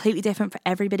warnings are completely different for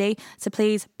everybody, so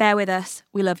please bear with us.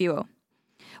 We love you all.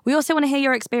 We also want to hear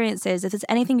your experiences. If there's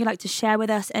anything you'd like to share with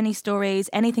us, any stories,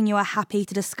 anything you are happy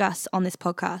to discuss on this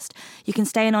podcast, you can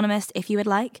stay anonymous if you would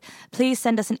like. Please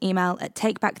send us an email at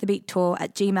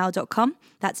takebackthebeattour@gmail.com.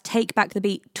 That's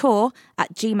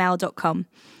takebackthebeattour@gmail.com.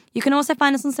 You can also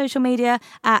find us on social media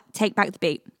at Take Back the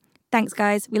Beat. Thanks,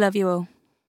 guys. We love you all.